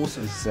 It was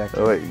awesome.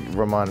 Exactly. Oh, it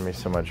reminded me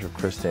so much of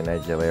Christina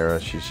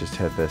Aguilera. She's just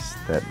had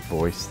that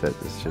voice that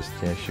is just,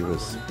 yeah, she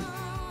was,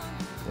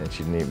 and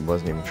she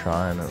wasn't even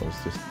trying, it was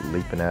just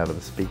leaping out of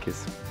the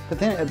speakers. But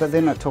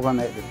then it took on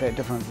that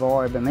different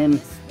vibe, and then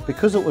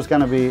because it was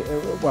going to be,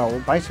 well,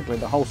 basically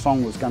the whole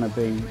song was going to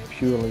be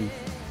purely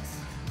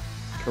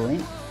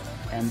Karina,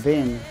 and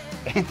then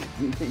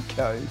Antony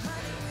goes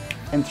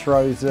and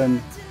throws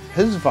in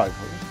his vocals,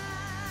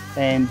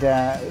 and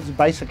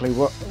basically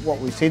what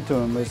we said to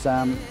him was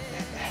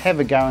have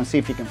a go and see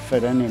if you can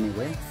fit in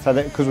anywhere. So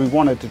that because we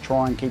wanted to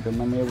try and keep him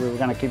in there, we were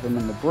going to keep him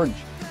in the bridge.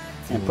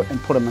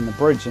 And put him in the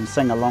bridge and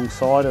sing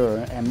alongside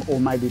her, or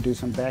maybe do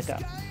some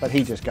backup. But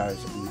he just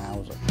goes and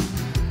nails it.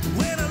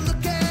 When I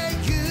look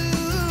at you,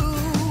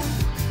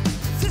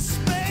 this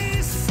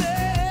space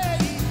say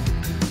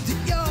that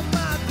you're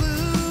my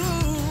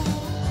blue.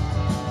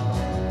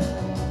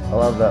 I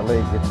love that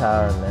lead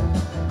guitar in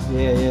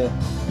there. Yeah.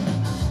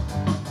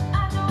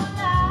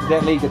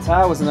 That lead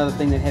guitar was another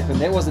thing that happened.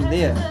 That wasn't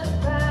there.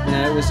 You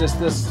know, it was just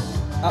this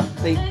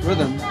upbeat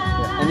rhythm,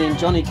 and then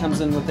Johnny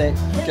comes in with that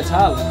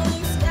guitar lick.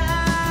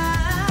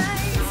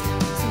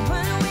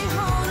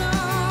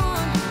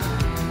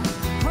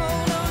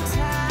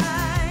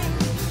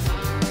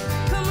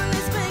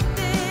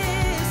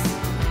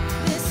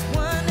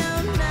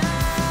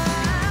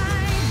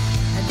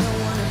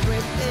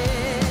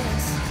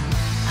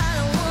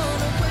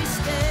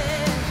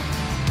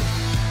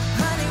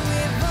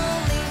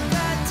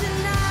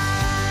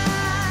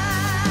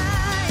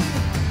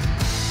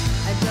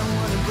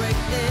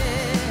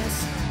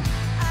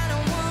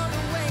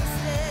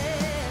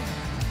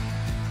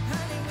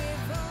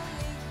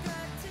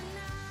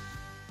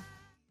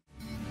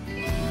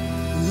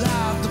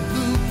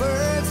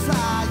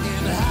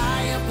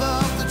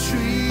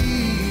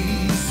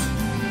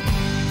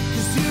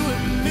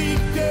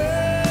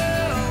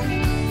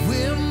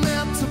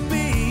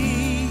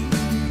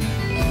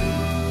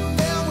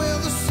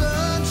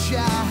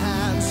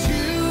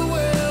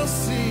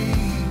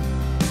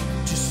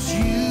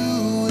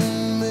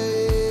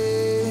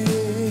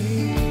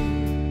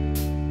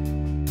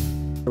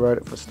 I wrote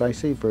it for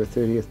Stacey for her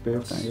 30th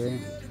birthday,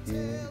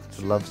 yeah. It's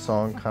a love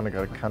song, kind of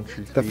got a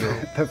country The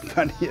feel.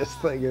 funniest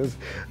thing is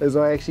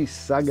I actually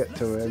sung it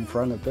to her in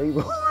front of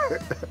people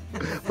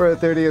for her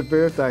 30th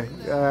birthday.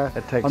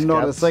 It takes I'm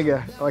not guts. a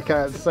singer, I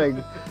can't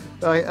sing.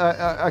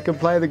 I can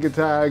play the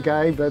guitar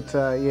okay, but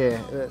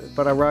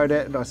but I wrote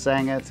it and I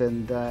sang it,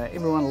 and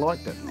everyone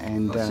liked it.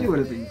 And She would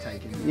have been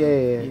taken.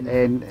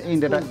 and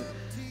ended up,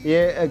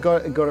 I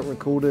got it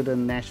recorded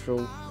in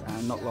Nashville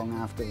not long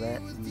after that,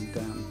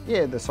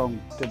 and the song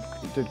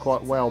did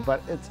quite well.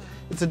 But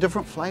it's a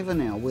different flavour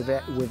now. We've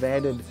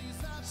added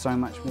so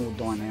much more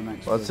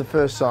dynamics. Well, it's the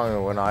first song,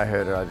 and when I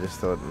heard it, I just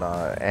thought,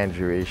 no,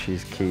 Andrew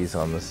Ishii's keys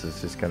on this is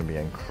just going to be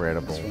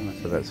incredible.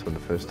 So that's when the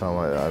first time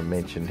I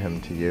mentioned him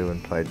to you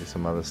and played you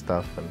some other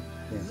stuff,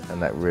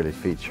 and that really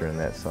feature in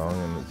that song,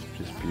 and it's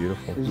just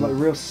beautiful. It was like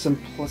real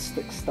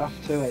simplistic stuff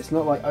too. It's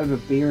not like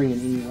overbearing in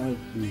any way.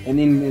 And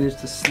then managed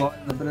to slide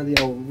a bit of the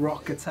old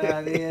rock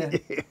guitar there,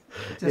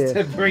 just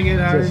to bring it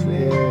home.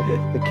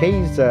 The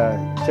keys are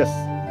just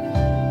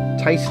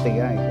tasty,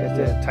 It's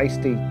a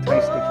tasty key.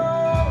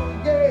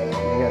 There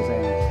goes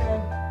Anne.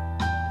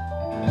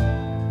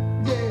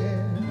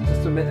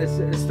 Just admit, it's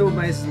it still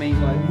amazes me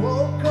like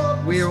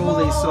where all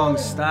these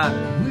songs started.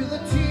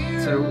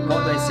 So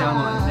what they sound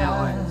like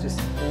now is just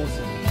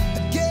awesome.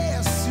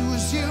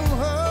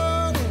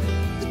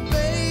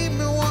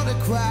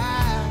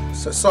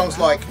 So songs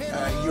like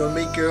You and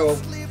Me Girl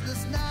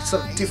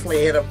sort of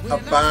definitely had a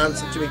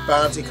Barnes, a Jimmy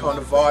Barnesy kind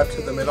of vibe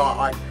to them, and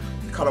I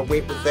kind of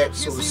went with that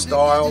sort of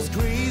style.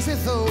 Crazy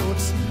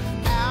thoughts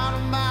out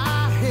of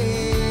my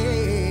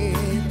head.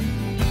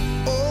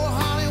 Oh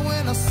honey,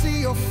 when I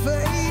see your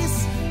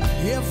face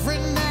every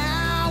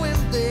now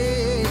and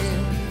then,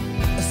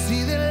 I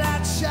see the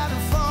light shining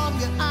from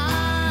your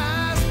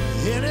eyes,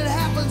 and it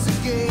happens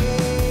again.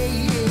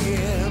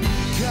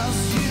 'Cause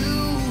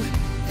you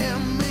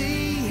and me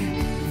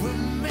were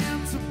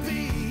meant to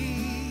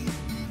be,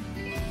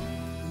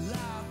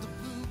 like the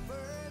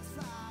bluebirds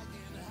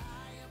flying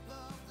high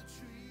above the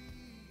trees.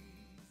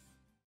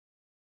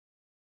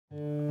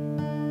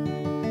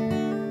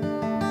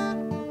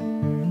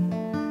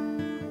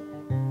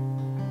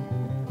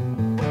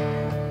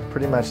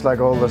 Pretty much like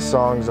all the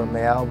songs on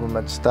the album,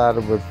 it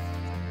started with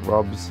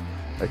Rob's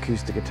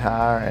acoustic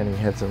guitar, and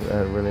he had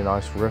a really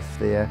nice riff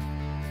there,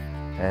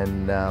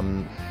 and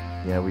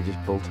you know, we just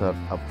built it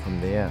up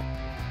from there.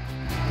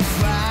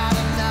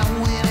 Friday night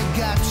when I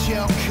got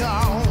your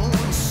call,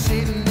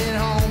 sitting at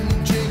home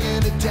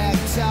drinking a Jack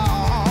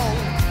Tall.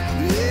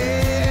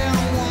 Yeah, I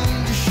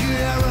wanted to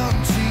share up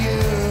to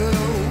you.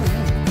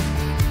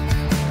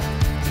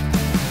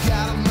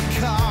 Got in the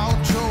car,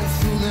 drove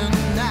through the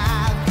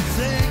night,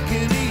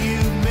 thinking of you,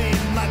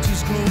 made my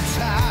teeth grow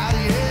tired.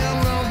 Yeah, I'm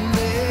running,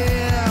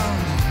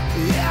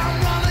 yeah, I'm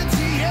running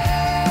to you.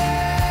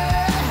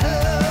 Oh,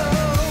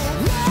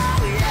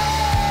 yeah,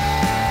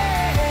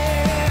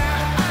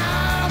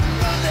 I'm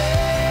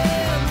running.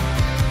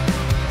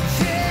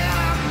 Yeah,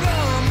 I'm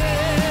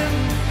running.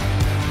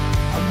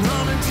 I'm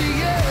running to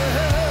you.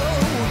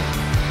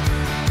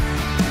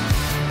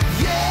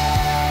 Yeah,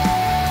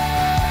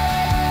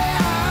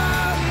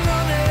 I'm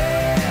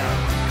running.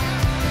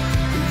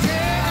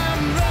 Yeah,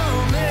 I'm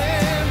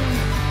running.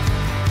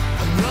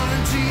 I'm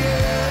running to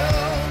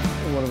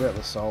you. What about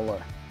the solo?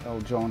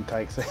 Old John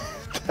takes it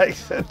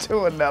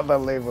to another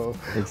level.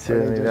 He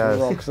certainly He does.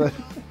 just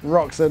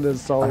rocks in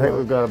his solo. I think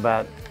we've got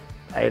about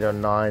 8 or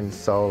 9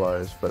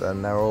 solos, but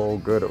then they're all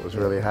good. It was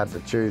really hard to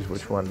choose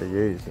which one to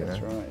use, you know.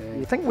 That's right,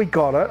 yeah. I think we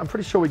got it. I'm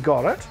pretty sure we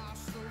got it.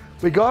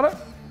 We got it?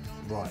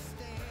 Right.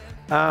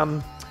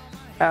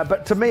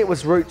 But to me it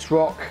was roots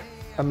rock,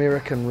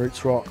 American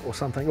roots rock or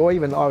something. Or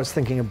even I was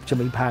thinking of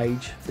Jimmy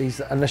Page, these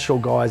initial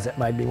guys that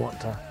made me want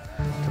to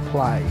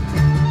play.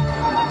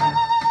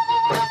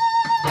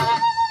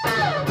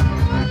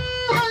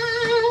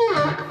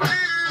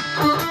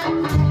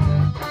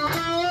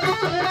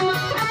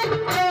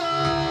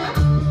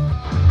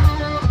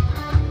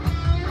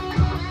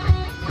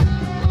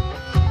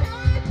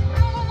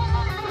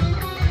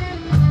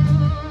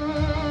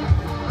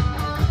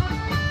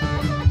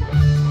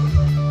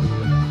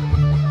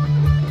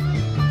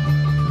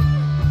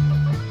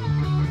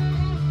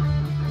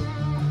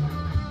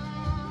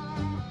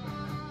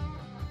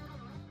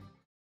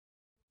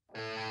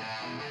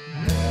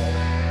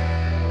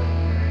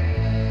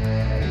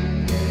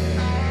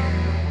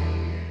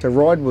 To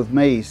ride with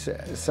me,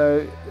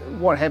 so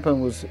what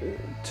happened was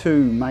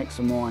 2 mates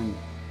of mine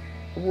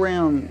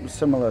around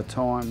similar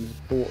times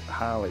bought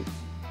Harleys,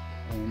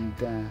 and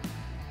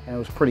it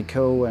was pretty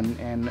cool,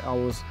 and I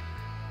was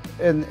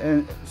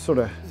in sort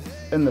of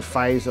in the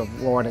phase of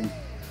writing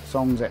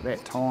songs at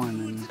that time,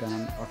 and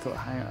I thought,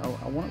 hey,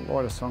 I want to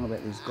write a song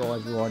about these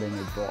guys riding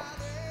their bikes.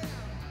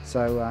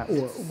 So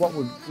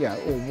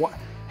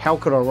how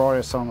could I write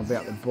a song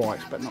about the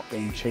bikes but not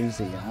being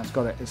cheesy? You know,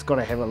 it's got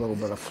to have a little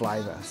bit of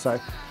flavour. So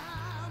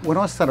when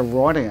I started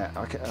writing it,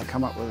 I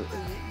come up with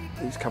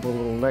these couple of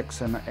little licks,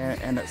 and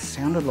it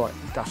sounded like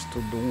Dusk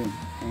Till Dawn.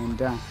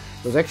 And it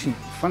was actually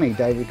funny,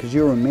 David, because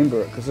you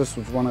remember it, because this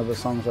was one of the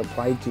songs I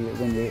played to you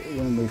when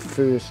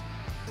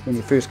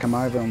you first come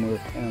over and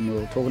we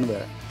were talking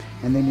about it.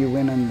 And then you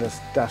went in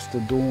this Dusk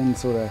Till Dawn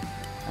sort of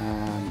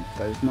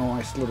those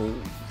nice little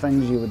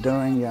things you were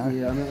doing, you know.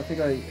 Yeah, I mean, I think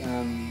I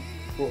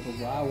brought the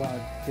wah-wah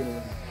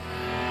pedal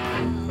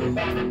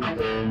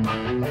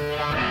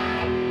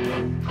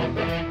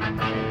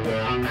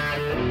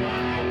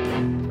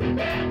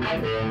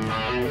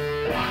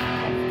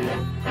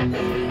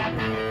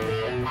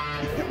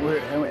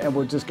and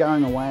we're just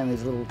going away on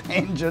these little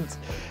tangents,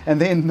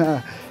 and then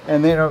I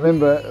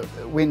remember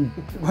when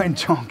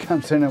John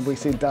comes in and we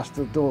said Dusk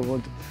Till Dawn,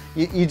 well,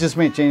 you just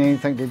mention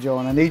anything to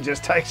John and he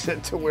just takes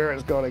it to where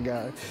it's got to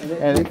go.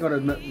 And you've got to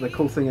admit, the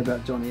cool thing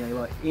about Johnny,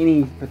 like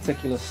any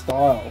particular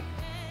style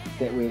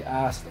that we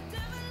asked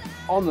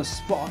on the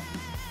spot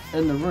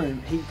in the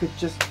room, he could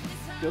just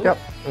do it. Yep,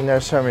 and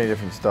there's so many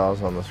different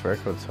styles on this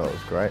record, so it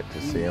was great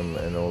to see him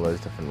in all those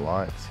different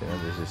lights. You know,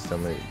 there's just so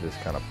many, there's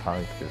kind of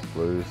punk, there's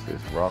blues,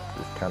 there's rock,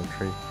 there's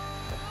country.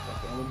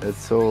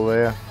 It's all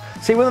there.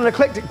 See, with an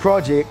eclectic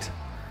project,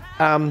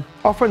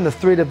 often the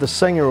thread of the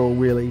singer will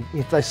really,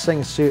 if they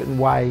sing a certain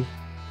way,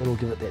 it'll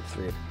give it that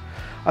thread.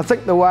 I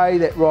think the way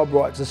that Rob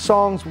writes his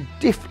songs will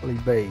definitely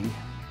be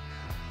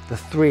the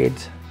thread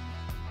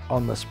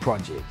on this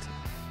project?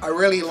 I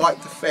really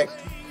like the fact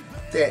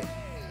that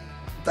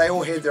they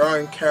all had their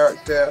own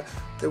character.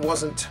 There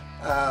wasn't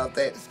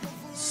that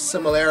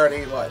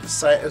similarity, like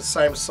the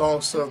same song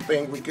sort of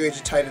being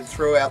regurgitated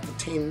throughout the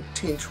 10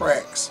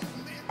 tracks.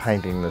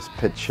 Painting this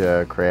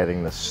picture,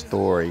 creating this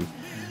story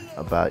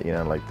about, you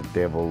know, like the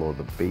devil or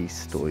the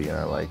beast, or, you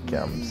know, like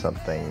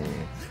something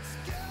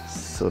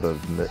sort of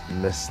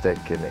mystic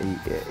and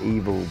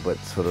evil, but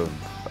sort of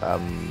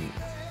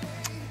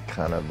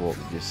kind of, what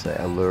would you say,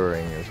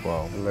 alluring as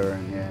well.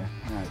 Alluring, yeah.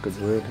 No,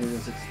 good word. He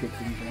was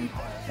expecting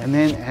that. And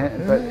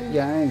then, but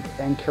yeah,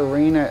 and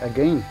Karina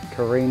again.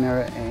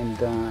 Karina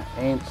and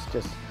Ants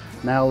just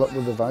nailed it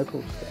with the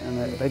vocals, and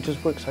they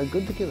just work so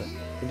good together.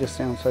 They just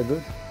sound so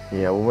good.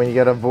 Yeah, well, when you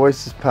got a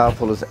voice as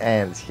powerful as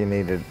Ants, you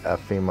needed a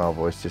female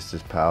voice just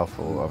as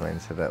powerful. I mean,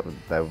 so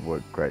they would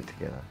work great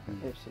together.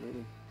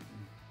 Absolutely.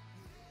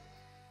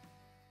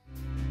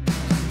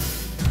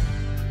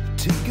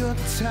 Take your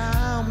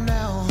time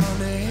now,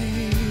 honey.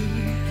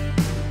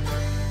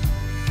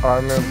 I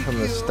remember from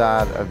the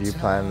start of you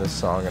playing this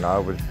song, and I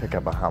would pick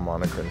up a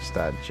harmonica and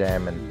start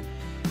jamming,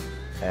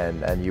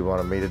 and you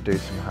wanted me to do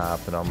some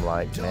harp, and I'm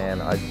like, man,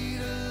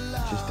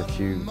 just a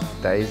few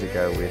days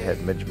ago we had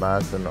Midge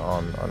Marsden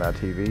on our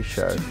TV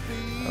show.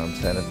 I'm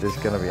saying, if there's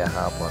going to be a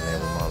harp on there,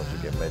 we might as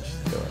well get Midge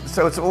to do it.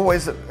 So it's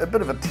always a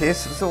bit of a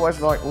test. It's always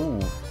like, oh,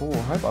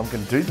 I hope I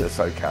can do this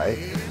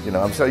okay. You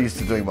know, I'm so used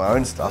to doing my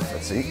own stuff,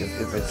 see,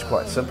 it's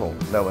quite simple.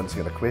 No one's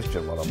going to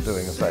question what I'm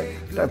doing and say,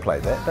 don't play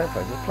that, don't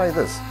play that, play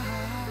this.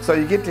 So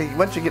you get to,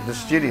 once you get to the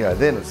studio,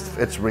 then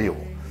it's real.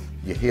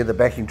 You hear the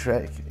backing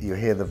track, you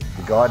hear the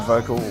guide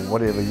vocal, or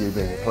whatever you're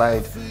being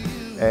played,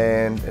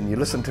 and you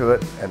listen to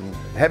it, and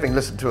having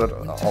listened to it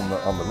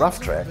on the rough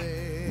track,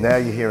 now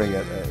you're hearing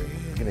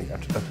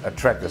a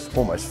track that's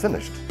almost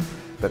finished,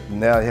 but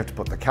now you have to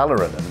put the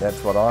colour in, and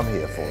that's what I'm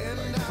here for,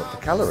 to put the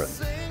colour in.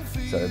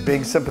 So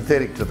being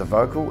sympathetic to the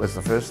vocal is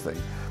the first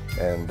thing,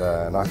 and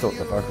I thought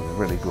the vocal was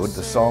really good.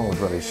 The song was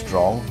really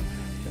strong,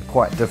 and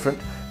quite different,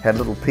 had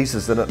little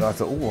pieces in it, and I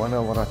thought, oh, I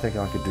know what I think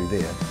I could do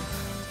there.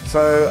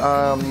 So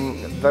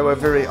they were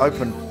very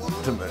open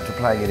to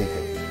playing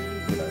anything.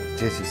 You know,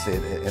 Jesse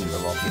said in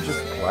the rock, you just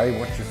play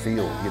what you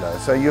feel, you know.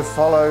 So you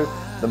follow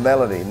the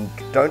melody and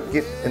don't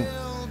get in.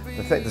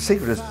 The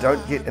secret is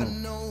don't get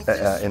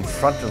in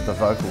front of the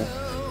vocal.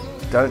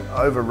 Don't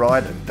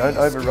override it. Don't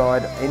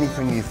override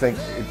anything you think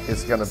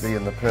is going to be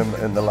in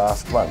the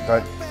last one.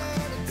 Don't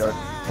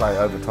play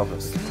over top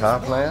of the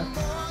guitar player.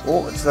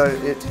 So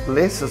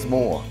less is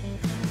more.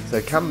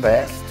 So come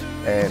back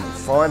and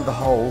find the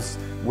holes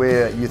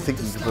where you think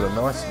you can put a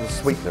nice little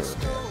sweetener in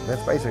there.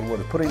 That's basically what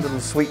it's putting little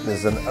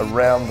sweeteners in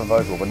around the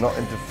vocal, but not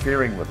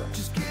interfering with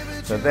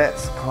it. So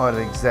that's kind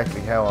of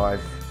exactly how I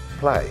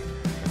play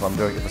if I'm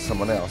doing it for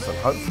someone else, and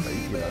hopefully,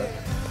 you know.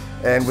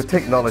 And with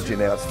technology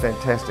now, it's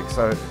fantastic.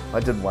 So I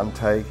did one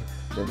take,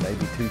 then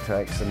maybe 2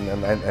 takes,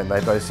 and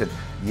they both said,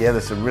 yeah,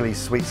 there's some really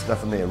sweet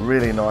stuff in there,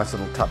 really nice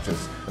little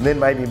touches. And then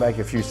maybe make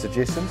a few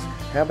suggestions.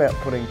 How about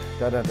putting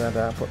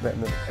da-da-da-da, put that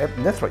in there?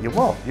 And that's what you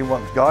want. You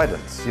want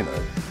guidance, you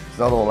know. It's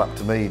not all up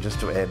to me just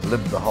to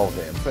ad-lib the whole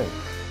damn thing.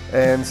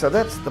 And so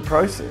that's the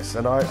process,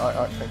 and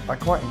I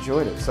quite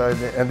enjoyed it. So,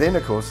 and then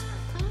of course,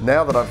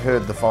 now that I've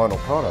heard the final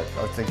product,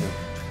 I'm thinking,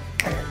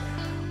 damn,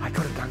 I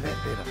could have done that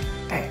better.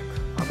 Damn,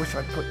 I wish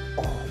I'd put,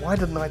 why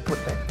didn't I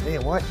put that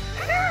there? Why?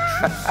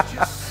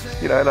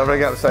 You know, and I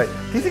ring up and say,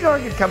 do you think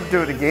I could come and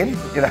do it again?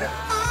 You know.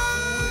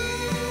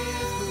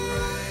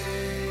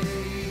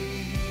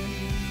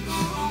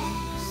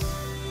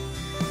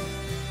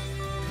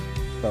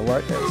 So I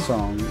wrote that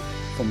song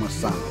for my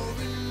son,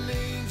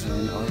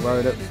 and I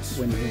wrote it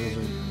when he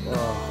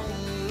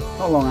was,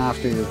 not long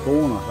after he was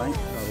born, I think. I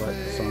wrote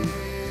the song,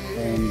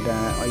 and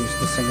I used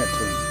to sing it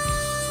to him,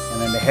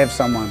 and then to have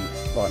someone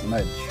like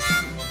Midge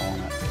on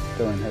it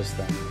doing his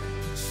thing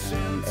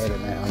and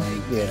adding that, I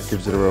mean, yeah,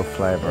 Gives it a real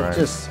flavour. it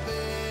just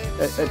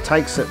it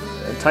takes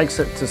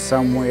it to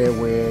somewhere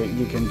where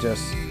you can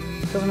just,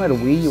 it doesn't matter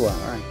where you are,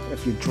 right?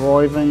 If you're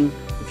driving,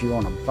 if you're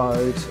on a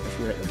boat, if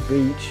you're at the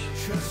beach,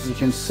 you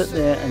can sit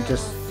there and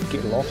just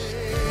get lost.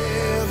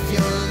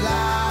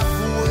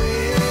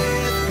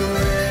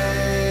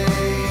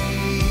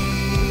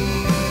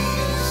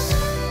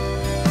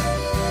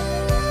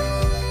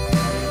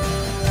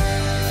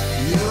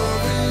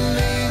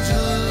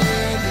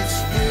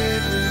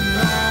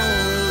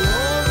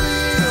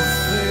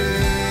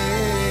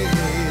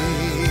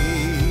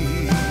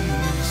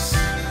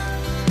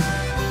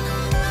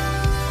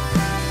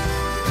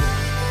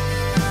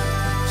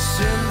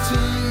 To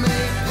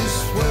make this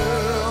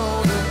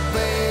world a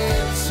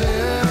better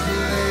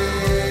place.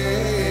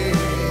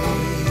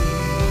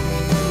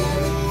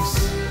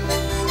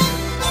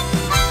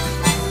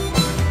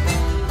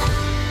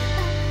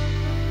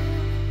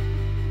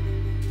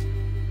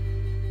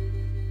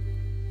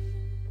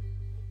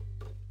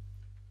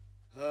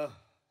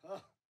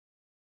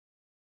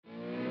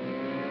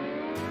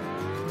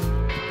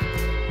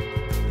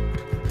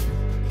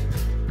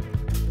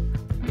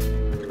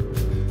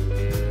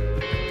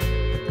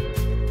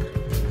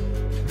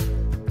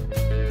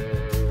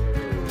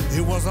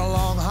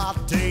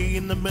 day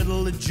in the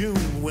middle of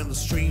June when the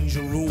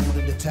stranger rode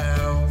into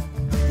town.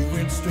 He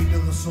went straight to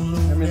the saloon.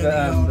 I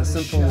remember the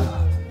simple,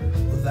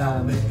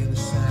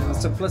 the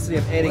simplicity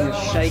of adding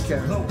a shaker,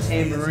 and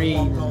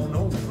tambourine,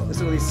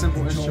 just all these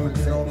simple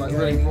instruments that like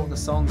really brought the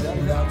songs out.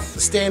 The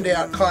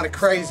standout kind of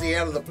crazy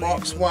out of the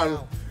box one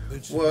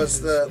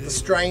was the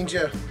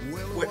Stranger,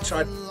 which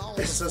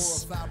it's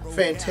this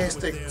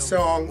fantastic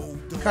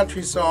song,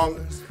 country song,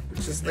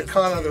 which is the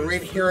kind of the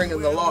red herring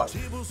in the lot.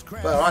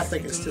 But I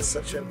think it's just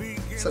such a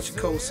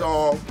cool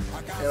song,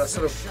 and I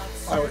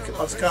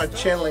was kind of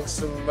channeling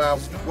some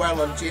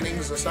Waylon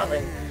Jennings or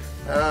something.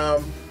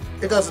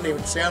 It doesn't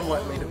even sound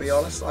like me, to be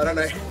honest. I don't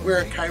know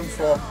where it came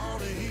from,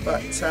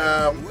 but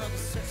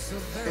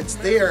it's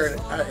there,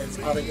 and I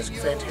think it's a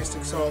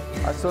fantastic song.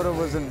 I sort of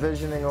was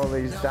envisioning all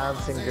these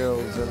dancing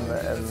girls in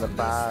the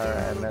bar,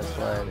 and that's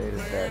why I needed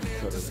that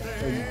sort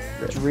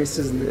of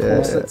dresses and the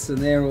corsets, and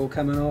they're all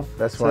coming off.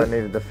 That's why I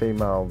needed the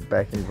female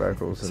backing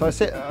vocals. So I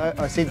said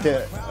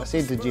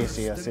to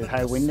Jesse, I said,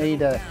 hey, we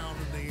need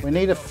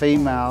a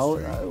female.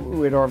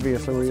 We'd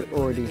obviously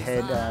already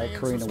had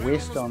Karina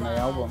West on the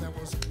album.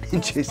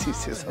 And Jesse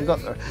says,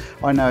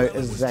 I know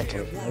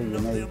exactly who you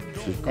need.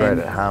 She's great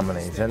at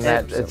harmonies, and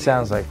that it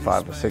sounds like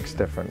 5 or 6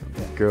 different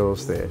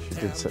girls there. She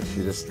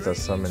just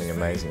does so many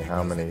amazing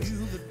harmonies,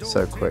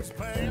 so quick.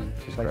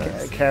 She's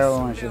like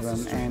Caroline,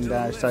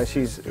 and so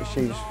she's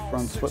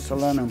from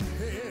Switzerland,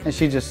 and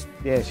she just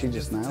nailed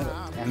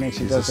it. And then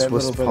she does that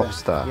Swiss little bit pop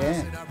star.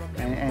 Yeah,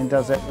 and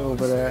does that little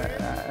bit of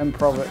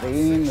improv at the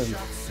end,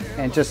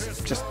 and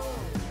just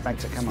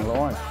makes it come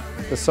alive.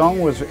 The song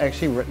was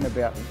actually written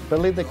about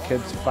Billy the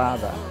Kid's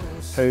father,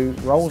 who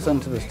rolls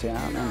into this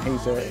town, and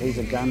he's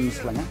a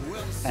gunslinger,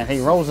 and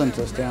he rolls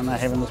into this town. They're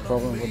having this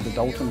problem with the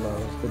Dalton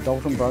brothers. The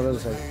Dalton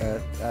brothers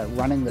are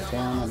running the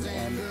town,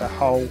 and the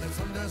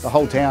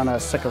whole town are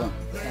sick of him.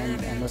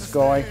 And this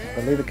guy,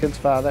 Billy the Kid's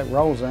father,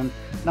 rolls in.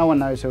 No one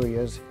knows who he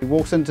is. He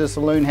walks into the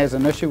saloon, has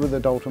an issue with the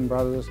Dalton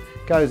brothers,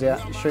 goes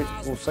out, shoots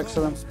all 6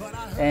 of them,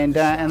 and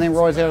then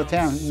rides out of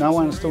town. No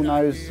one still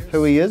knows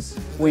who he is.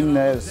 When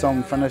the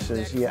song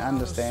finishes, you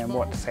understand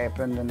what's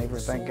happened and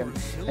everything,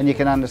 and you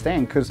can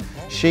understand, because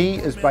she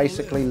is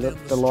basically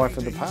the life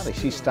of the party.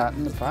 She's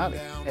starting the party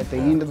at the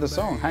end of the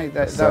song. Hey,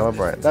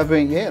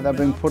 they've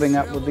been putting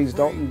up with these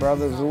Dalton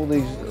brothers all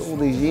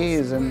these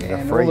years, and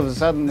all of a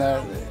sudden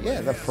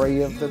they're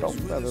free of the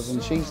Dalton brothers,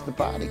 and she's the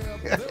party.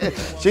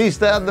 She's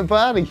starting the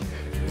party.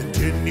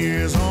 10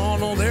 years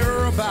on or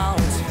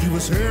thereabouts, he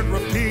was heard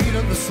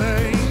repeating the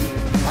same.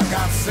 I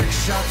got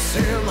 6 shots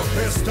in the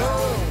pistol,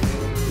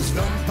 there's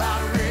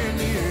gunpowder in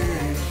the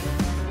air.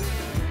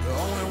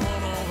 Only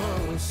one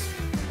of us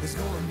is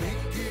gonna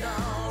make it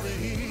out of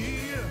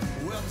here.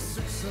 Well,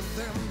 6 of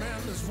them,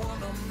 and there's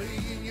one of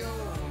me, and you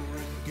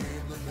already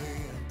gave the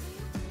man.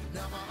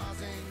 Now my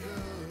eyes ain't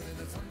good,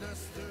 and it's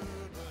understood,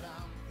 but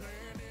I'm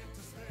planning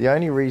to stay. The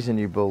only reason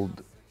you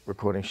build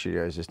recording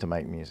studios is to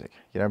make music.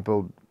 You don't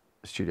build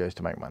studios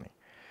to make money.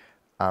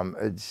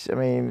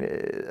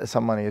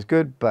 Some money is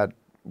good, but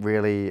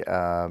really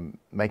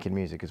making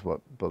music is what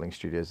building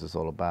studios is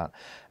all about.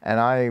 And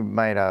I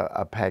made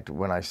a pact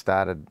when I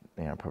started,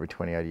 probably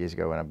 28 years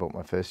ago when I built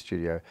my first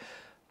studio,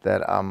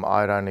 that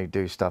I'd only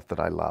do stuff that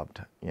I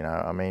loved.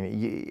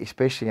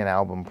 Especially an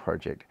album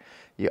project.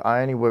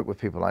 I only work with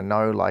people I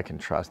know, like, and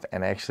trust,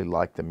 and actually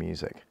like the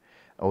music,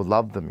 or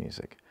love the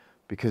music.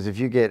 Because if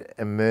you get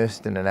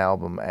immersed in an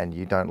album and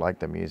you don't like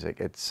the music,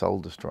 it's soul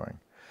destroying.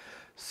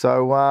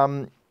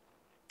 So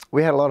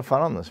we had a lot of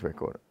fun on this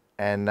record,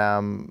 and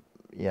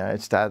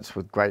it starts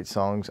with great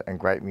songs and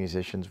great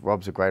musicians.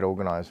 Rob's a great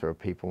organizer of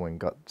people and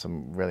got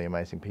some really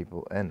amazing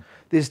people in.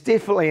 There's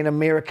definitely an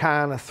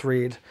Americana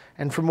thread,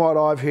 and from what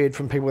I've heard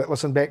from people that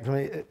listened back to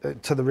me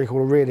to the record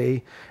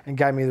already and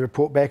gave me the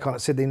report back on it,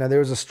 said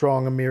there is a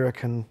strong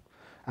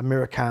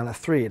Americana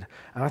thread,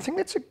 and I think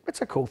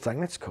that's a cool thing.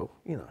 That's cool,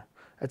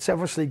 It's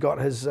obviously got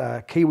his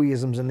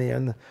Kiwiisms in there,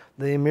 and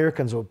the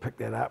Americans will pick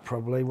that up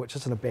probably, which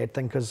isn't a bad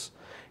thing, because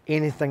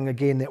anything,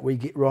 again, that we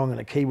get wrong in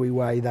a Kiwi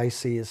way, they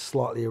see as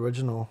slightly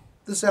original.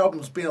 This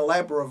album's been a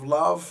labour of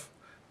love,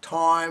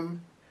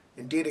 time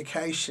and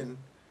dedication.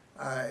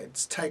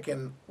 It's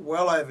taken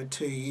well over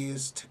 2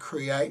 years to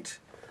create.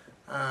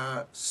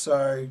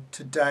 So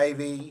to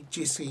Davey,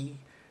 Jesse,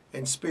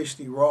 and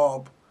especially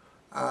Rob,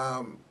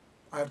 I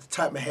have to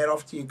take my hat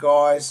off to you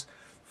guys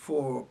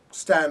for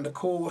starting the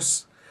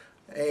course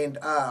and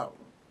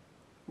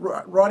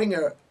writing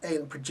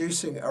and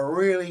producing a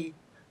really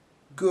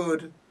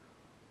good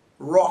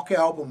rock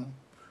album,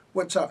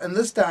 which in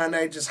this day and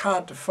age is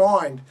hard to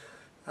find.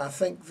 I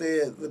think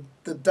the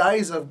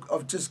days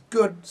of just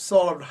good,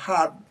 solid,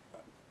 hard,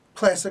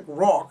 classic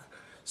rock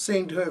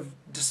seem to have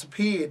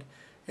disappeared,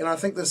 and I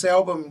think this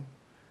album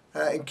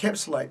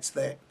encapsulates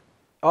that.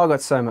 I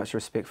got so much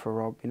respect for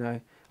Rob,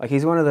 Like,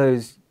 he's one of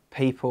those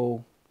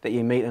people that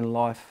you meet in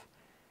life.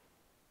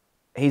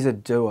 He's a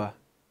doer.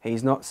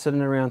 He's not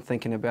sitting around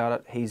thinking about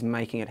it. He's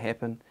making it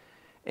happen.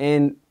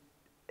 And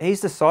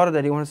he's decided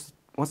that he wants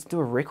to do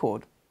a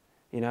record,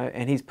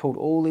 and he's pulled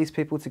all these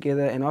people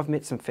together, and I've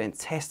met some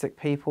fantastic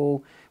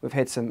people. We've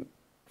had some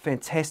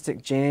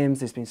fantastic jams,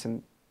 there's been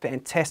some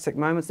fantastic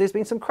moments, there's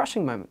been some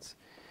crushing moments.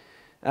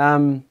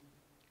 I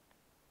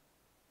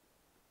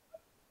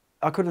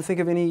couldn't think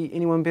of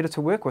anyone better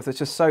to work with. It's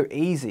just so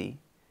easy.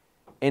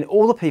 And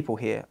all the people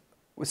here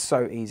were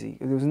so easy.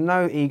 There was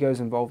no egos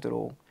involved at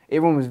all.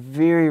 Everyone was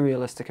very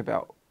realistic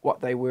about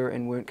what they were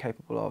and weren't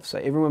capable of. So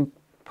everyone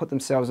put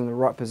themselves in the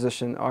right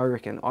position,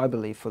 I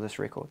believe, for this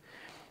record.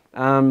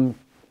 From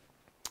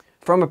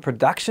a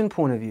production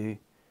point of view,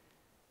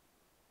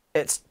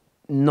 it's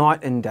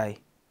night and day.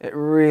 It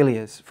really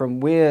is. From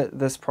where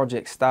this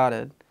project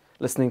started,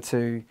 listening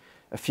to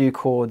a few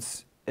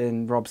chords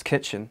in Rob's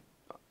kitchen,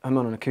 him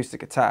on an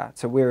acoustic guitar,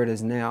 to where it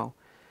is now,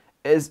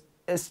 it's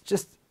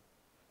just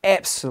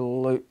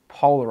absolute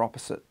polar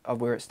opposite of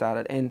where it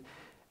started. And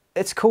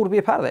it's cool to be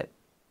a part of that.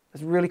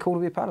 It's really cool to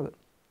be a part of it.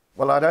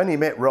 Well, I'd only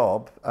met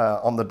Rob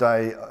on the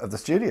day of the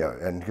studio,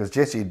 and because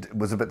Jesse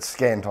was a bit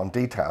scant on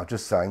detail,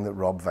 just saying that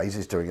Rob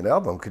Vazey's doing an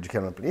album, could you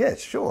come and play? Yeah,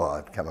 sure,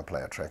 I'd come and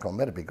play a track on,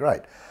 that'd be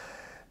great.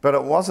 But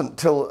it wasn't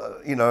till,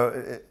 you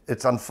know,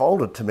 it's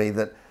unfolded to me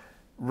that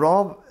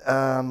Rob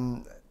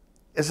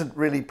isn't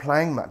really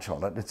playing much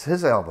on it. It's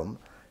his album,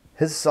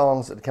 his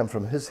songs that come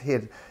from his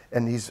head,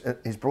 and he's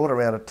brought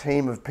around a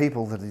team of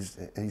people that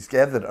he's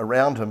gathered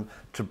around him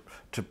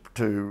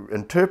to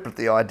interpret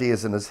the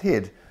ideas in his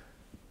head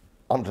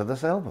onto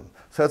this album.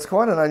 So it's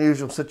quite an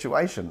unusual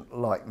situation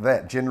like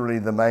that. Generally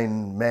the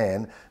main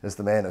man is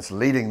the man that's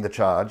leading the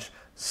charge,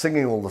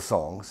 singing all the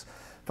songs,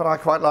 but I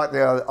quite like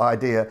the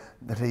idea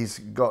that he's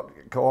got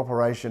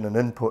cooperation and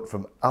input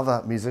from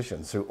other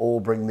musicians who all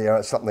bring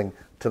something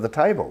to the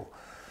table.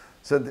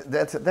 So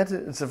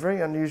it's a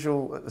very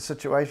unusual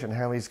situation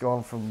how he's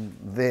gone from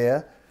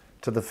there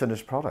to the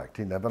finished product,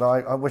 you know. But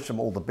I wish him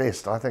all the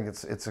best. I think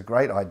it's a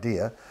great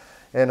idea,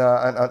 and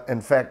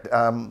in fact,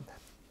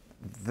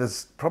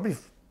 there's probably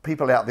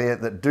people out there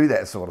that do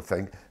that sort of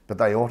thing, but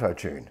they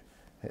auto-tune.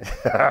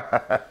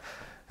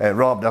 And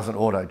Rob doesn't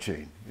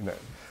auto-tune, you know.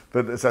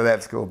 But so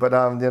that's cool. But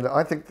you know,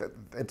 I think that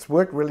it's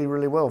worked really,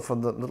 really well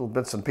from the little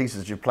bits and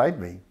pieces you played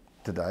me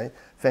today.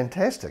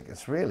 Fantastic.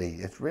 It's really,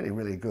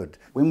 really good.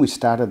 When we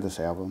started this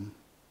album,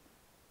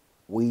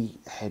 we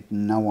had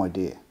no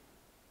idea.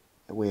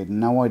 We had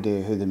no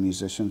idea who the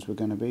musicians were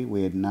going to be.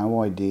 We had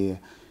no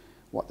idea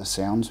what the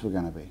sounds were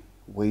going to be.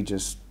 We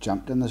just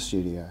jumped in the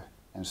studio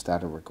and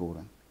started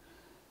recording.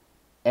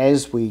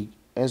 As we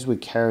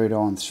carried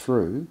on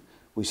through,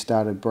 we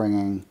started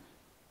bringing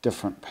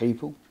different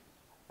people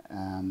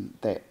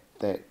that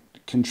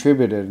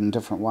contributed in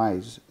different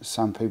ways.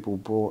 Some people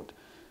brought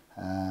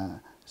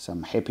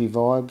some happy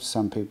vibes,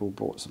 some people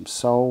brought some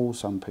soul,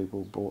 some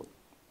people brought...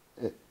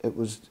 It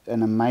was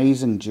an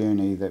amazing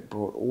journey that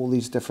brought all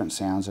these different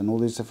sounds and all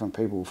these different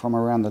people from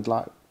around the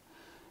globe.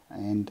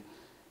 And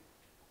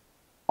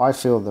I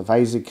feel the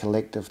Vazey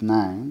Collective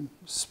name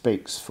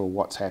speaks for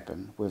what's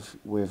happened. We've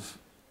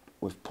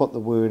put the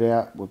word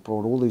out, we've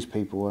brought all these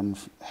people in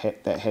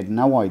that had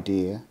no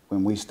idea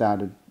when we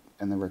started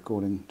in the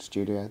recording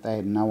studio. They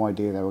had no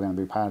idea they were going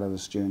to be part of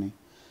this journey.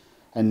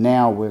 And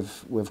now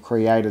we've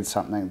created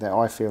something that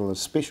I feel is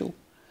special.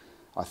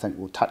 I think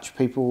will touch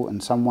people in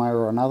some way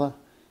or another.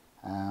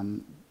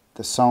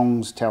 The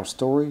songs tell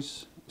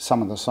stories.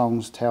 Some of the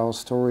songs tell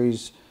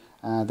stories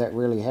that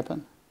really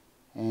happen.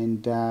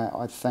 And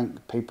I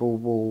think people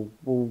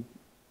will,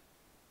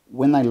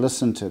 when they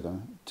listen to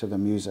the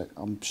music,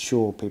 I'm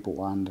sure people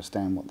will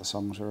understand what the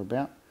songs are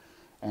about.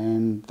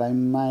 And they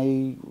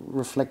may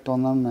reflect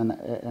on them and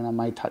it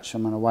may touch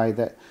them in a way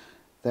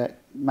that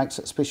makes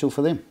it special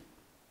for them.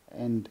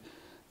 And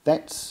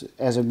that's,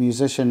 as a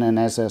musician and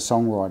as a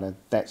songwriter,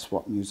 that's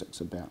what music's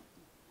about.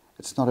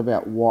 It's not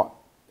about what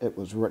it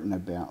was written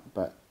about,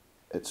 but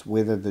it's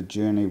whether the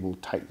journey will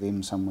take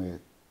them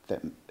somewhere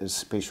that is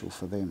special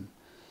for them.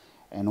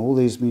 And all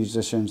these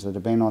musicians that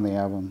have been on the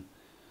album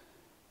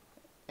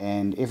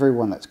and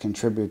everyone that's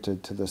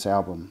contributed to this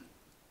album,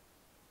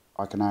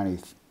 I can only,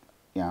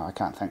 I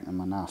can't thank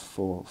them enough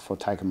for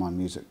taking my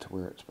music to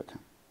where it's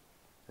become.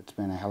 It's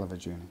been a hell of a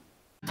journey.